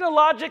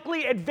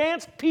technologically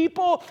advanced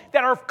people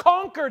that have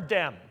conquered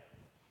them.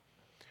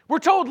 We're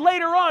told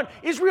later on,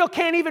 Israel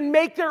can't even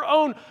make their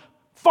own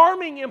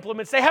farming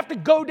implements. They have to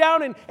go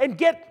down and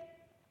get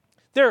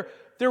their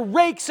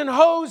rakes and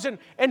hoes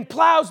and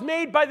plows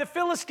made by the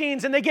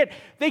Philistines, and they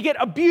get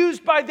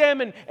abused by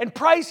them and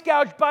price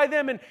gouged by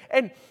them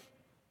and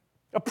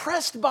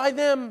oppressed by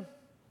them.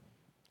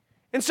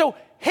 And so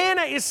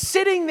Hannah is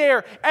sitting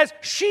there as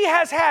she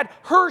has had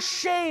her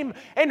shame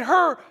and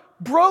her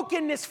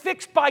brokenness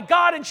fixed by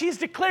God, and she's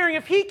declaring,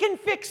 if He can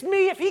fix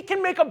me, if He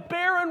can make a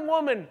barren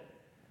woman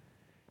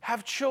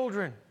have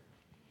children,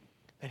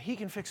 then He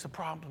can fix the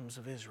problems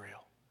of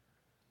Israel.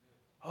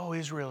 Oh,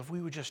 Israel, if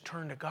we would just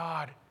turn to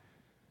God,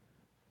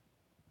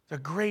 the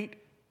great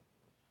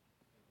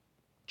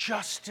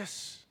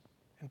justice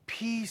and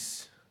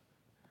peace.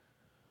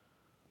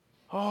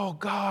 Oh,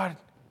 God,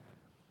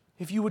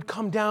 if You would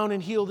come down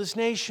and heal this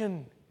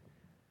nation.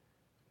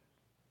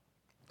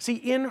 See,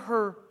 in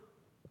her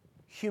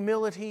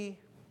humility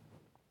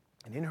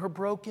and in her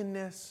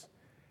brokenness,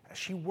 as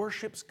she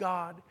worships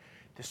God,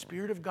 the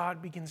Spirit of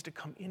God begins to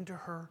come into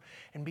her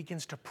and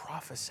begins to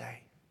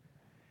prophesy,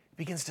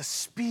 begins to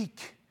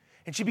speak,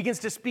 and she begins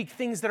to speak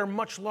things that are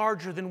much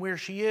larger than where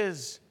she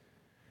is.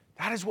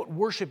 That is what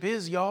worship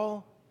is,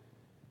 y'all.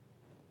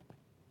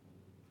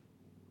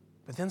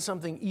 But then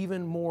something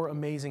even more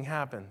amazing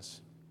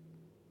happens.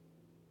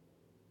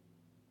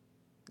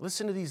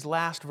 Listen to these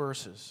last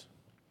verses.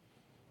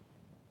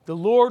 The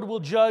Lord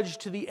will judge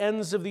to the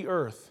ends of the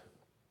earth.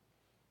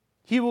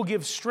 He will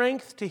give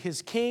strength to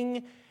His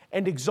king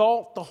and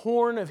exalt the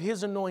horn of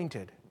His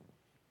anointed.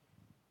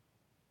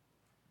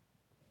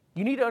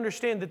 You need to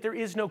understand that there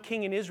is no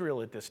king in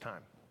Israel at this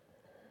time.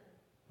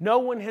 No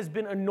one has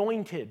been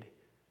anointed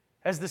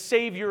as the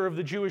Savior of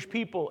the Jewish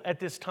people at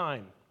this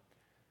time.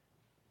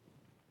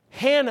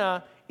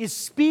 Hannah is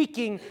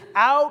speaking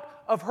out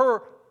of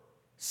her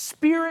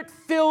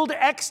Spirit-filled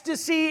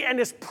ecstasy and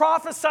is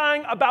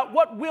prophesying about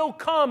what will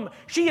come.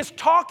 She is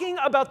talking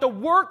about the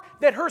work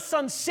that her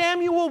son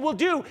Samuel will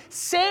do.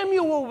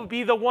 Samuel will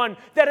be the one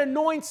that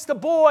anoints the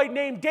boy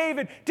named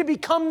David to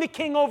become the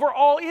king over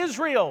all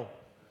Israel.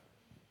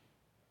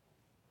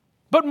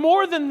 But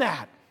more than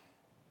that,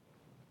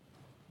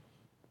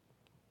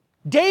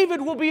 David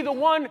will be the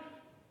one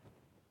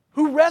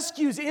who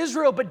rescues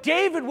Israel, but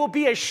David will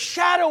be a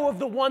shadow of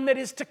the one that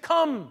is to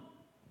come.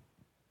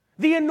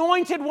 The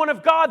anointed one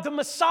of God, the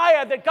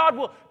Messiah that God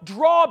will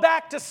draw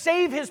back to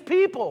save His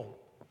people.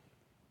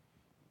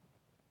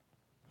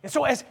 And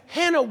so as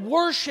Hannah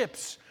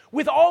worships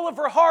with all of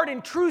her heart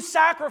in true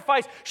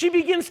sacrifice, she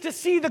begins to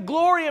see the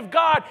glory of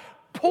God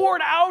poured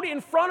out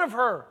in front of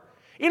her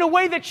in a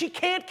way that she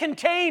can't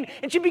contain.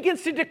 And she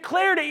begins to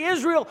declare to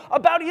Israel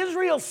about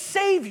Israel's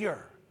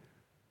Savior,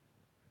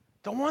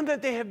 the one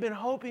that they have been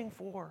hoping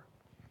for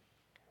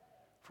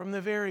from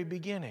the very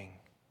beginning.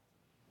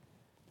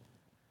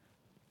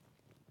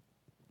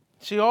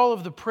 See, all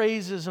of the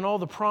praises and all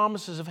the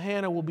promises of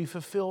Hannah will be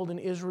fulfilled in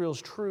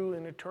Israel's true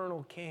and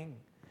eternal King.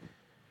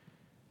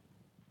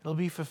 It'll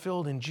be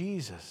fulfilled in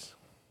Jesus.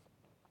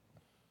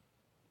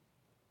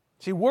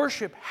 See,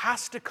 worship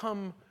has to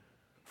come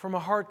from a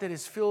heart that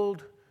is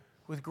filled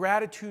with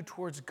gratitude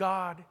towards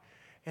God,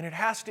 and it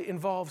has to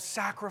involve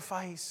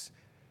sacrifice.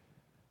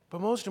 But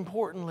most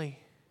importantly,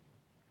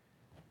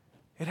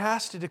 it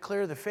has to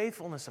declare the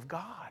faithfulness of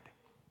God.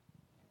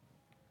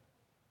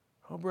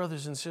 Oh,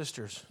 brothers and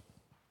sisters,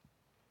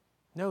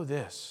 know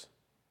this.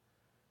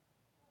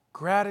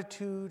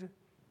 Gratitude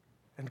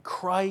and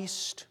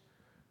Christ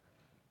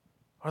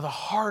are the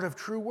heart of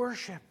true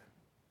worship.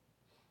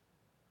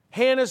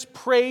 Hannah's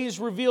praise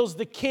reveals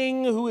the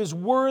King who is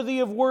worthy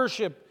of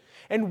worship.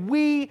 And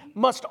we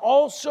must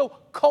also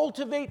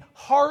cultivate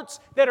hearts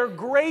that are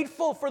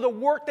grateful for the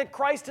work that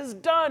Christ has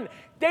done.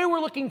 They were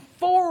looking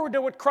forward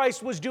to what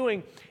Christ was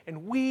doing,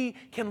 and we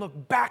can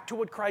look back to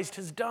what Christ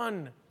has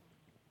done.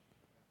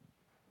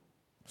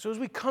 So as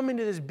we come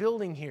into this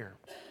building here,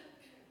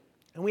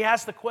 and we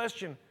ask the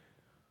question,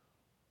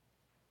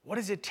 what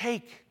does it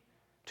take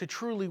to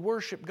truly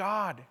worship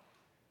God?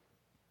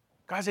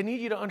 Guys, I need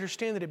you to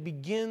understand that it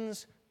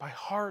begins by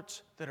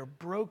hearts that are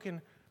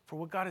broken for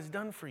what God has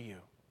done for you.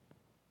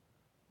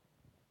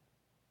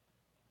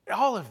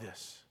 All of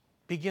this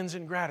begins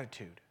in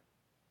gratitude.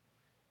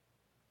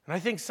 And I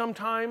think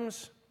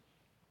sometimes,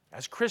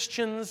 as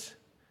Christians,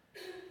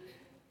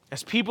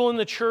 as people in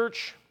the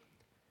church,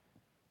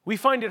 we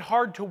find it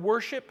hard to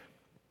worship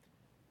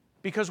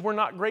because we're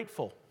not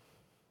grateful.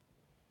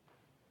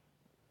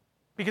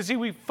 Because see,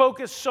 we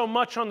focus so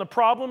much on the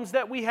problems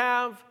that we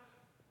have.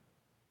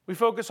 We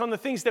focus on the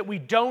things that we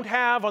don't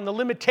have, on the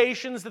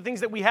limitations, the things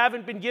that we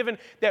haven't been given,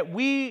 that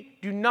we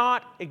do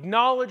not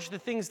acknowledge the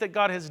things that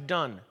God has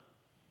done.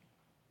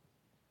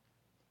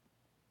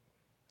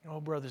 Oh,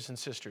 brothers and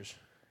sisters,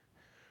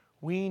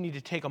 we need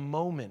to take a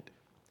moment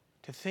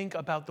to think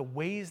about the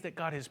ways that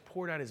God has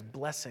poured out His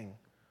blessing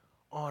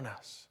on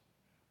us.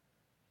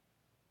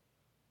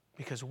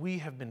 Because we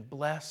have been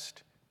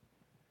blessed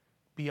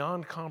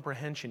beyond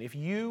comprehension. If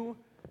you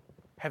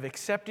have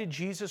accepted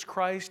Jesus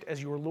Christ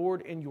as your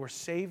Lord and your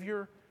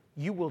Savior,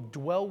 you will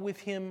dwell with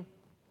Him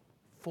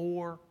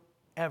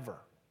forever.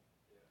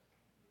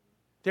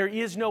 There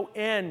is no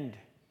end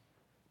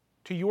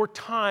to your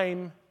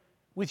time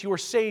with your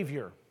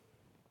Savior.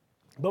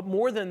 But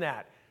more than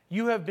that,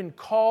 you have been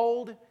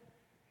called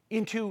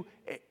into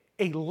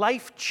a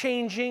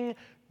life-changing,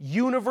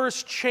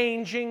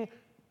 universe-changing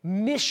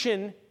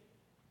mission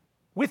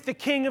with the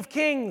King of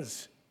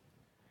Kings.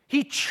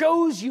 He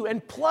chose you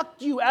and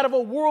plucked you out of a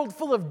world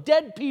full of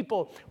dead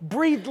people,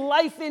 breathed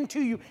life into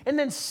you, and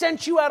then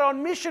sent you out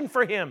on mission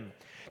for Him.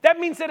 That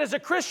means that as a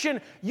Christian,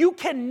 you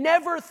can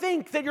never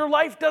think that your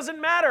life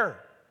doesn't matter.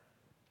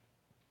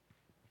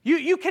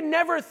 You can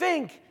never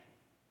think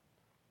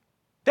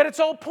that it's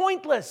all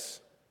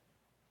pointless.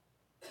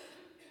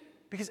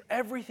 Because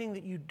everything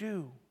that you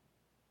do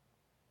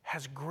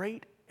has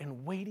great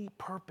and weighty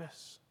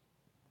purpose.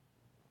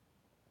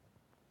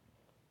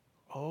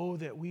 Oh,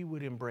 that we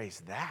would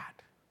embrace that.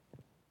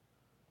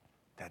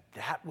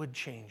 That would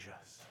change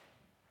us.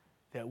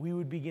 That we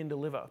would begin to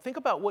live out. Think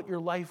about what your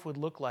life would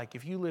look like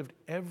if you lived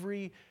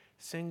every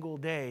single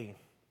day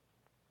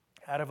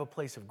out of a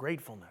place of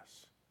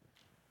gratefulness.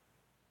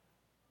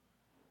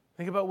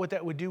 Think about what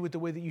that would do with the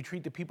way that you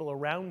treat the people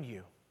around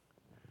you.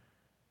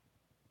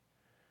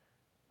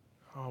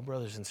 Oh,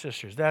 brothers and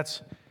sisters,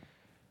 that's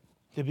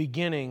the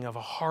beginning of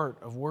a heart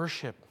of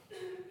worship.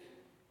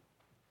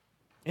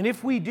 And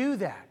if we do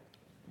that,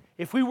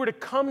 if we were to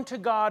come to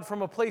God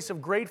from a place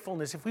of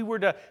gratefulness, if we were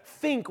to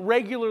think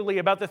regularly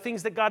about the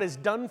things that God has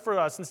done for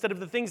us instead of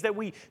the things that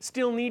we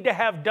still need to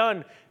have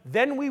done,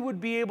 then we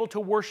would be able to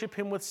worship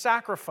Him with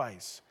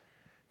sacrifice.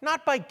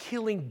 Not by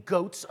killing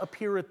goats up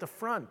here at the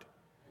front,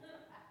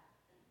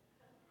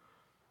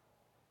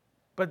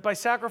 but by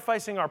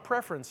sacrificing our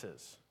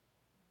preferences.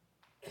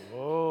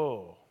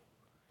 Whoa,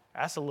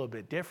 that's a little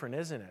bit different,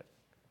 isn't it?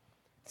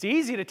 It's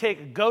easy to take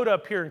a goat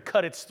up here and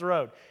cut its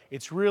throat.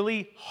 It's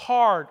really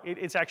hard.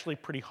 It's actually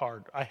pretty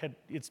hard.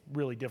 It's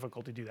really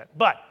difficult to do that.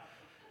 But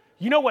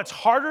you know what's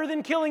harder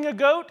than killing a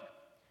goat?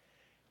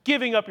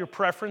 Giving up your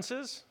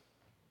preferences,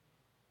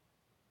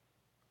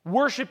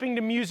 worshiping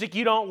to music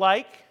you don't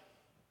like,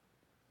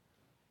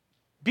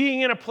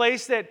 being in a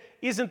place that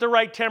isn't the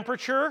right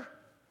temperature.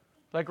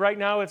 Like right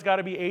now, it's got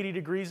to be 80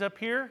 degrees up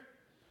here.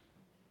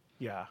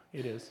 Yeah,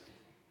 it is.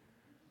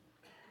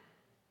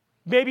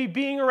 Maybe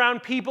being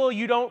around people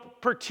you don't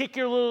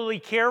particularly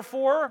care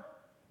for.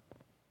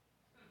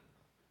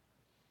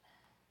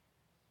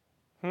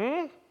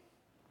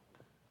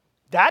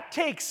 That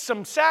takes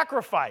some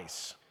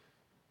sacrifice.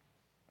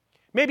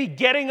 Maybe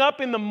getting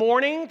up in the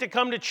morning to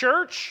come to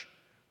church.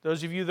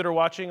 Those of you that are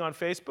watching on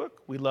Facebook,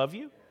 we love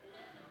you.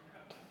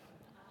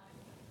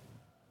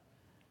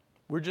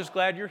 We're just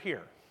glad you're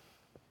here.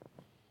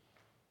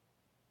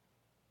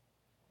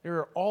 There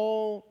are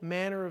all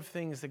manner of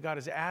things that God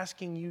is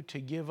asking you to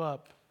give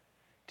up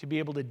to be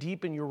able to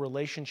deepen your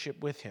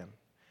relationship with Him.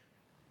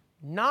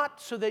 Not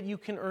so that you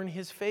can earn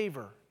His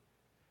favor,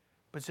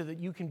 but so that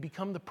you can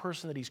become the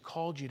person that He's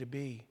called you to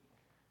be.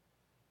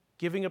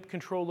 Giving up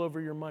control over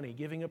your money,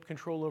 giving up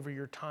control over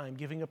your time,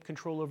 giving up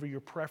control over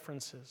your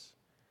preferences.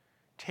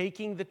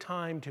 Taking the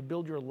time to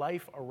build your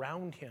life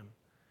around Him.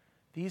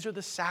 These are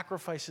the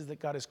sacrifices that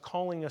God is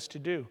calling us to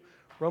do.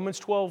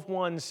 Romans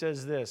 12:1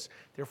 says this,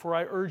 "Therefore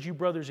I urge you,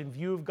 brothers, in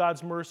view of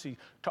God's mercy,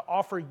 to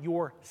offer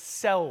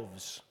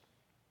yourselves,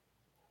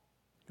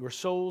 your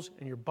souls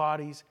and your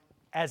bodies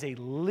as a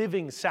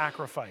living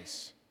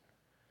sacrifice."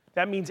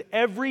 That means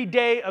every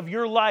day of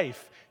your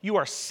life, you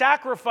are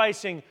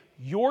sacrificing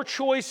your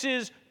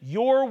choices,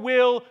 your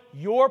will,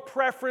 your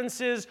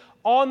preferences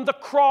on the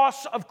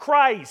cross of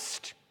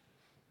Christ.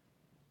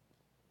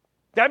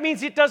 That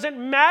means it doesn't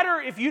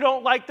matter if you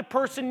don't like the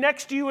person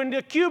next to you in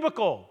the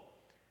cubicle.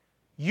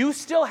 You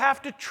still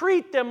have to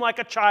treat them like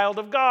a child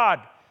of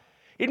God.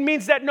 It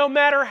means that no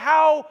matter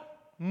how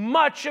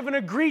much of an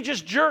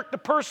egregious jerk the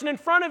person in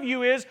front of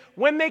you is,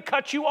 when they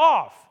cut you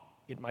off,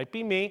 it might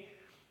be me,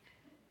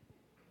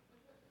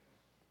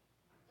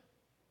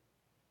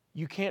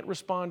 you can't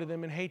respond to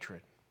them in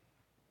hatred.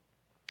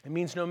 It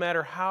means no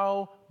matter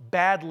how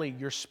badly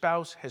your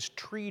spouse has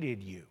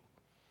treated you,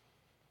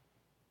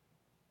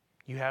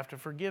 you have to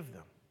forgive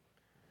them.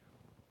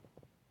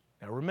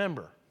 Now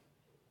remember,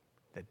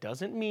 that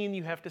doesn't mean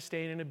you have to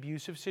stay in an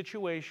abusive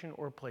situation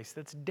or a place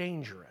that's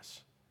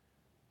dangerous.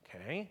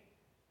 Okay?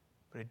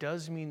 But it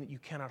does mean that you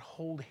cannot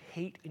hold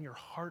hate in your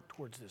heart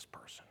towards this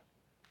person.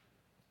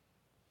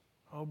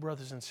 Oh,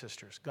 brothers and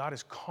sisters, God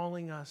is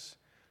calling us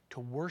to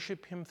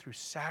worship Him through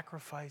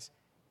sacrifice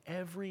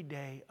every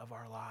day of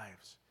our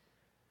lives.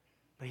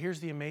 But here's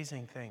the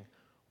amazing thing.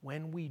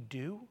 When we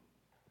do,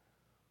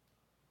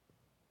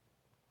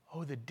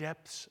 oh, the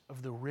depths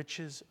of the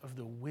riches of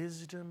the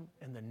wisdom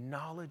and the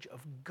knowledge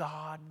of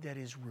God that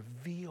is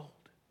revealed.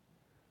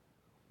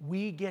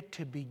 We get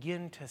to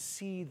begin to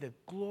see the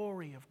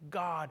glory of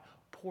God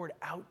poured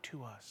out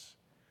to us.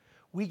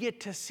 We get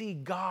to see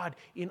God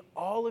in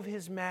all of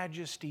His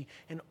majesty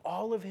and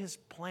all of His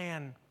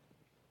plan.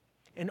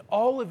 And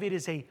all of it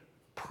is a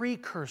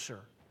precursor,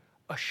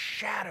 a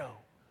shadow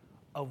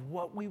of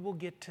what we will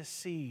get to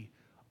see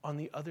on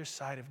the other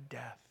side of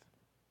death.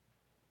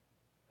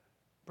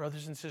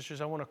 Brothers and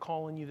sisters, I want to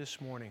call on you this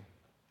morning.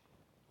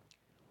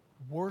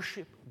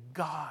 Worship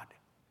God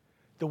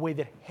the way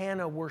that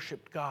Hannah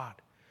worshiped God,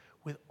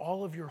 with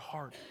all of your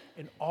heart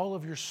and all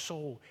of your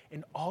soul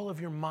and all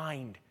of your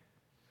mind,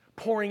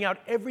 pouring out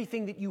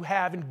everything that you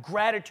have in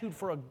gratitude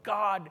for a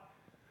God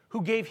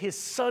who gave His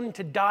Son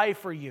to die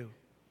for you.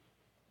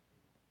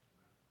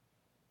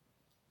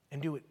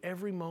 And do it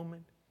every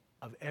moment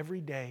of every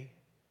day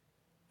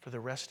for the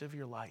rest of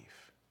your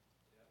life.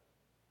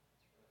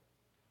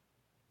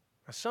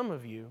 Now, some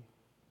of you,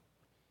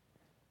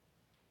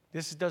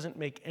 this doesn't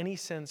make any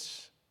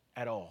sense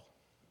at all.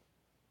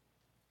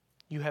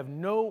 You have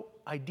no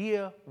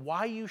idea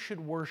why you should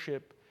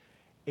worship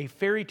a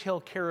fairy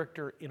tale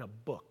character in a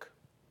book.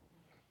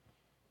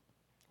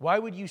 Why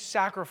would you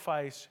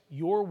sacrifice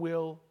your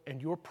will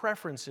and your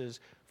preferences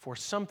for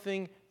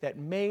something that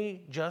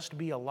may just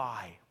be a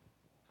lie?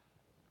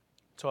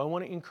 So I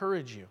want to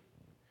encourage you.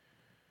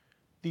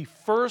 The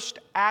first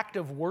act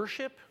of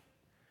worship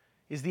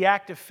is the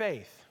act of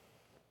faith.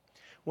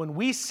 When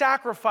we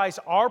sacrifice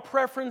our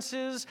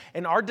preferences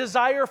and our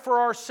desire for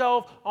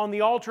ourselves on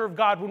the altar of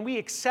God, when we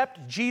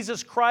accept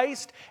Jesus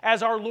Christ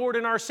as our Lord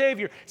and our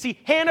Savior. See,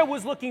 Hannah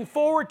was looking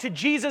forward to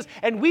Jesus,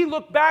 and we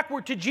look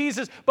backward to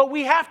Jesus, but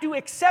we have to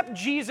accept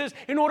Jesus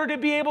in order to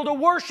be able to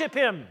worship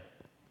Him.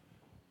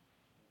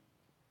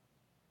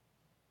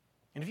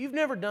 And if you've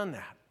never done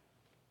that,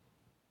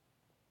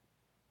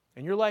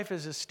 and your life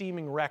is a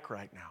steaming wreck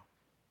right now,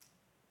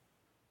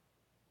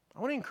 I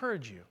want to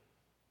encourage you.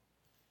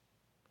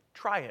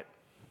 Try it.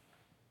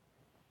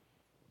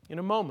 In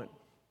a moment,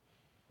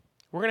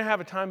 we're going to have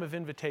a time of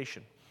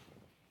invitation.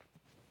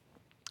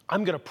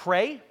 I'm going to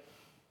pray.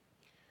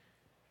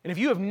 And if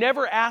you have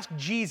never asked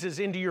Jesus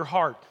into your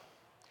heart,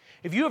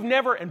 if you have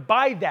never, and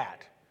by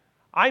that,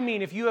 I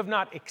mean if you have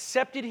not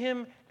accepted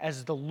Him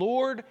as the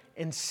Lord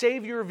and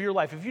Savior of your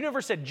life, if you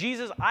never said,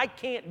 Jesus, I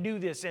can't do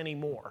this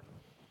anymore.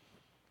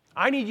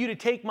 I need you to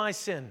take my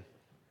sin.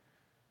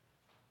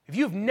 If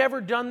you have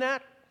never done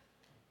that,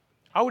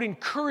 I would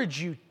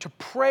encourage you to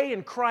pray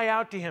and cry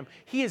out to Him.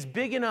 He is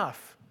big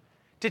enough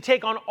to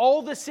take on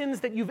all the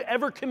sins that you've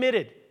ever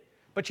committed,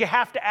 but you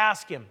have to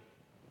ask Him,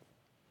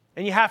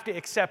 and you have to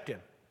accept Him.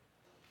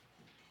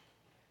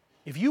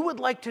 If you would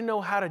like to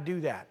know how to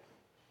do that,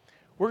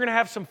 we're going to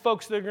have some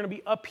folks that are going to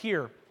be up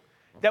here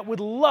that would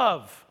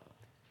love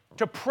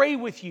to pray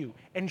with you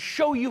and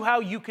show you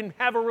how you can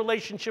have a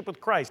relationship with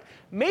Christ.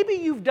 Maybe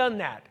you've done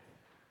that.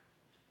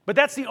 But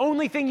that's the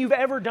only thing you've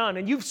ever done,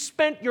 and you've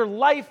spent your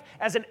life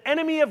as an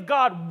enemy of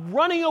God,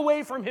 running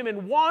away from Him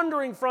and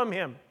wandering from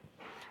Him.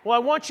 Well, I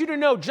want you to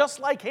know,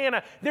 just like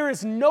Hannah, there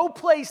is no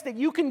place that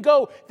you can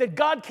go that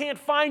God can't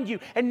find you,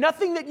 and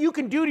nothing that you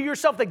can do to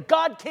yourself that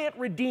God can't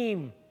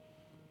redeem.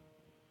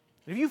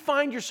 If you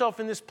find yourself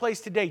in this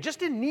place today,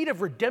 just in need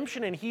of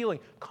redemption and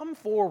healing, come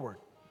forward,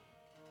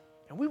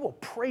 and we will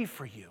pray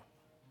for you.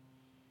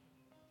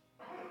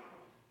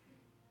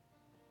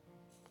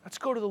 Let's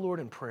go to the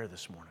Lord in prayer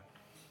this morning.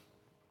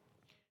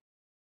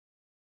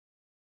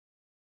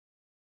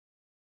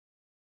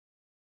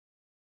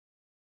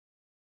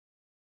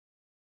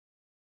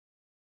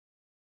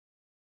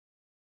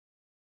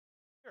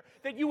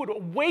 That you would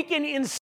awaken inside